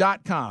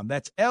leblue.com.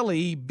 That's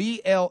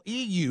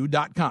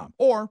LEBLEU.com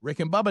or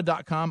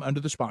rickandbubba.com under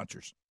the sponsors.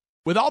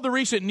 With all the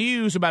recent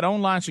news about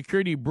online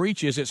security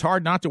breaches, it's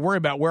hard not to worry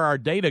about where our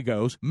data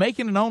goes.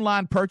 Making an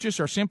online purchase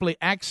or simply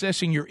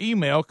accessing your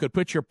email could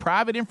put your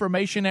private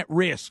information at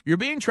risk. You're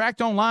being tracked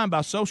online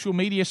by social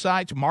media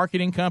sites,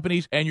 marketing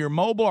companies, and your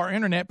mobile or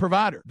internet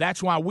provider.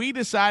 That's why we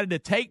decided to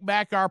take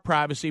back our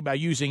privacy by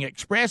using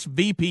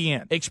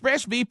ExpressVPN.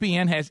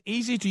 ExpressVPN has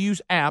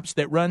easy-to-use apps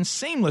that run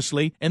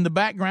seamlessly in the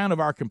background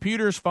of our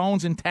computers,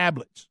 phones, and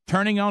tablets.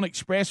 Turning on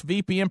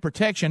ExpressVPN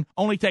protection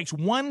only takes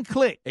one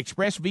click.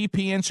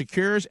 ExpressVPN secures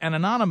and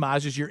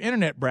anonymizes your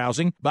internet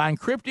browsing by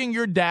encrypting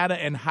your data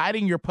and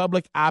hiding your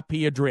public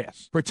IP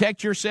address.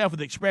 Protect yourself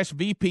with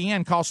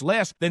ExpressVPN. Costs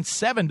less than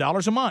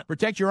 $7 a month.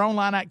 Protect your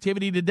online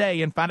activity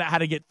today and find out how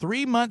to get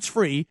 3 months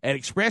free at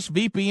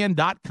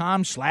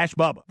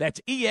expressvpn.com/Bubba.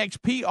 That's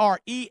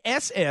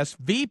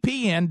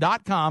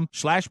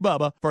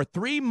expressvpn.com/Bubba for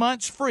 3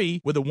 months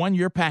free with a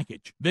 1-year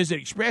package. Visit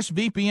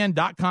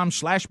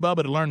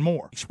expressvpn.com/Bubba to learn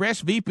more.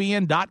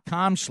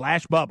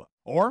 expressvpn.com/Bubba.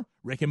 Or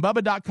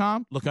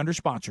rickandbubba.com, look under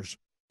sponsors.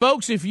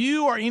 Folks, if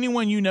you or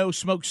anyone you know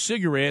smokes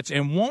cigarettes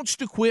and wants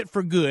to quit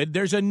for good,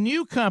 there's a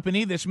new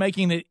company that's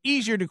making it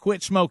easier to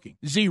quit smoking,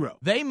 Zero.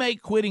 They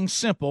make quitting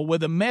simple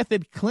with a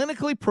method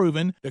clinically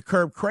proven to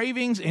curb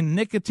cravings and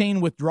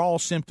nicotine withdrawal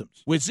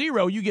symptoms. With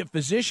Zero, you get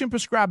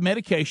physician-prescribed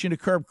medication to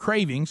curb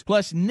cravings,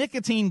 plus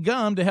nicotine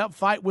gum to help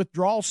fight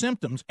withdrawal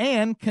symptoms,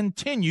 and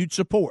continued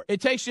support. It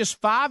takes just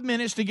 5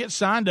 minutes to get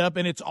signed up,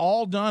 and it's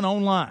all done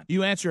online.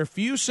 You answer a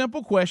few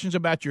simple questions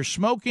about your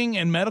smoking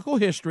and medical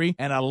history,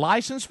 and a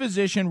licensed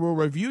physician physician will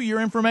review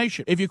your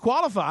information. If you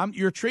qualify,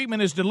 your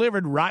treatment is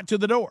delivered right to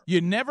the door.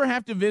 You never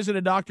have to visit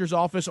a doctor's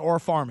office or a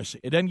pharmacy.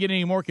 It doesn't get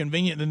any more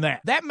convenient than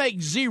that. That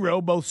makes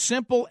Zero both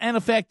simple and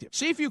effective.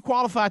 See if you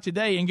qualify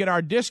today and get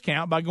our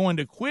discount by going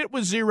to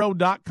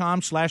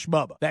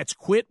quitwithzero.com/Bubba. That's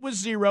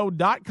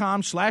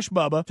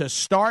quitwithzero.com/Bubba to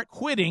start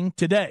quitting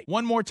today.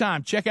 One more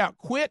time, check out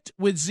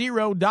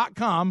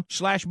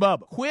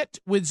quitwithzero.com/Bubba.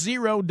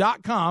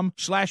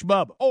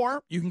 Quitwithzero.com/Bubba.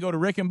 Or you can go to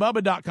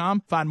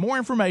rickandbubba.com, find more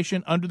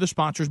information under the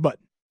sponsors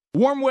button.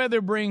 Warm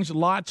weather brings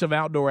lots of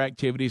outdoor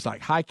activities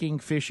like hiking,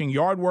 fishing,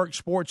 yard work,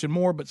 sports, and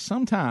more, but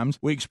sometimes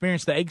we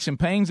experience the aches and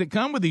pains that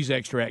come with these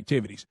extra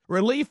activities.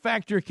 Relief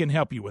Factor can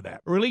help you with that.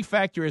 Relief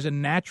Factor is a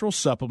natural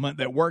supplement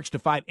that works to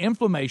fight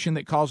inflammation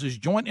that causes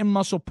joint and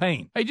muscle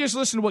pain. Hey, just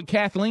listen to what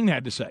Kathleen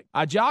had to say.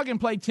 I jog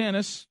and play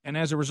tennis, and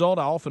as a result,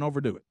 I often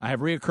overdo it. I have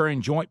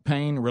reoccurring joint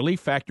pain. Relief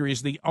Factor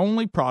is the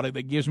only product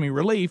that gives me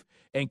relief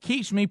and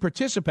keeps me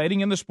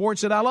participating in the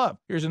sports that I love.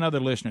 Here's another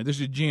listener. This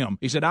is Jim.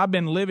 He said, I've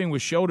been living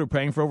with shoulder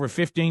pain for over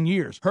 15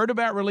 years. Heard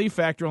about Relief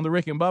Factor on the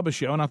Rick and Bubba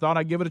show, and I thought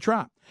I'd give it a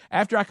try.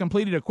 After I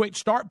completed a quick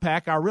start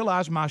pack, I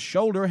realized my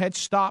shoulder had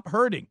stopped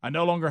hurting. I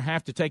no longer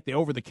have to take the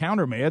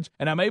over-the-counter meds,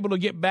 and I'm able to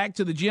get back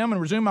to the gym and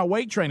resume my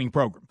weight training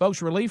program.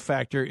 Folks, Relief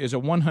Factor is a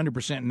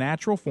 100%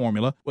 natural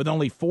formula with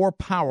only 4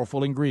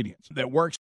 powerful ingredients that works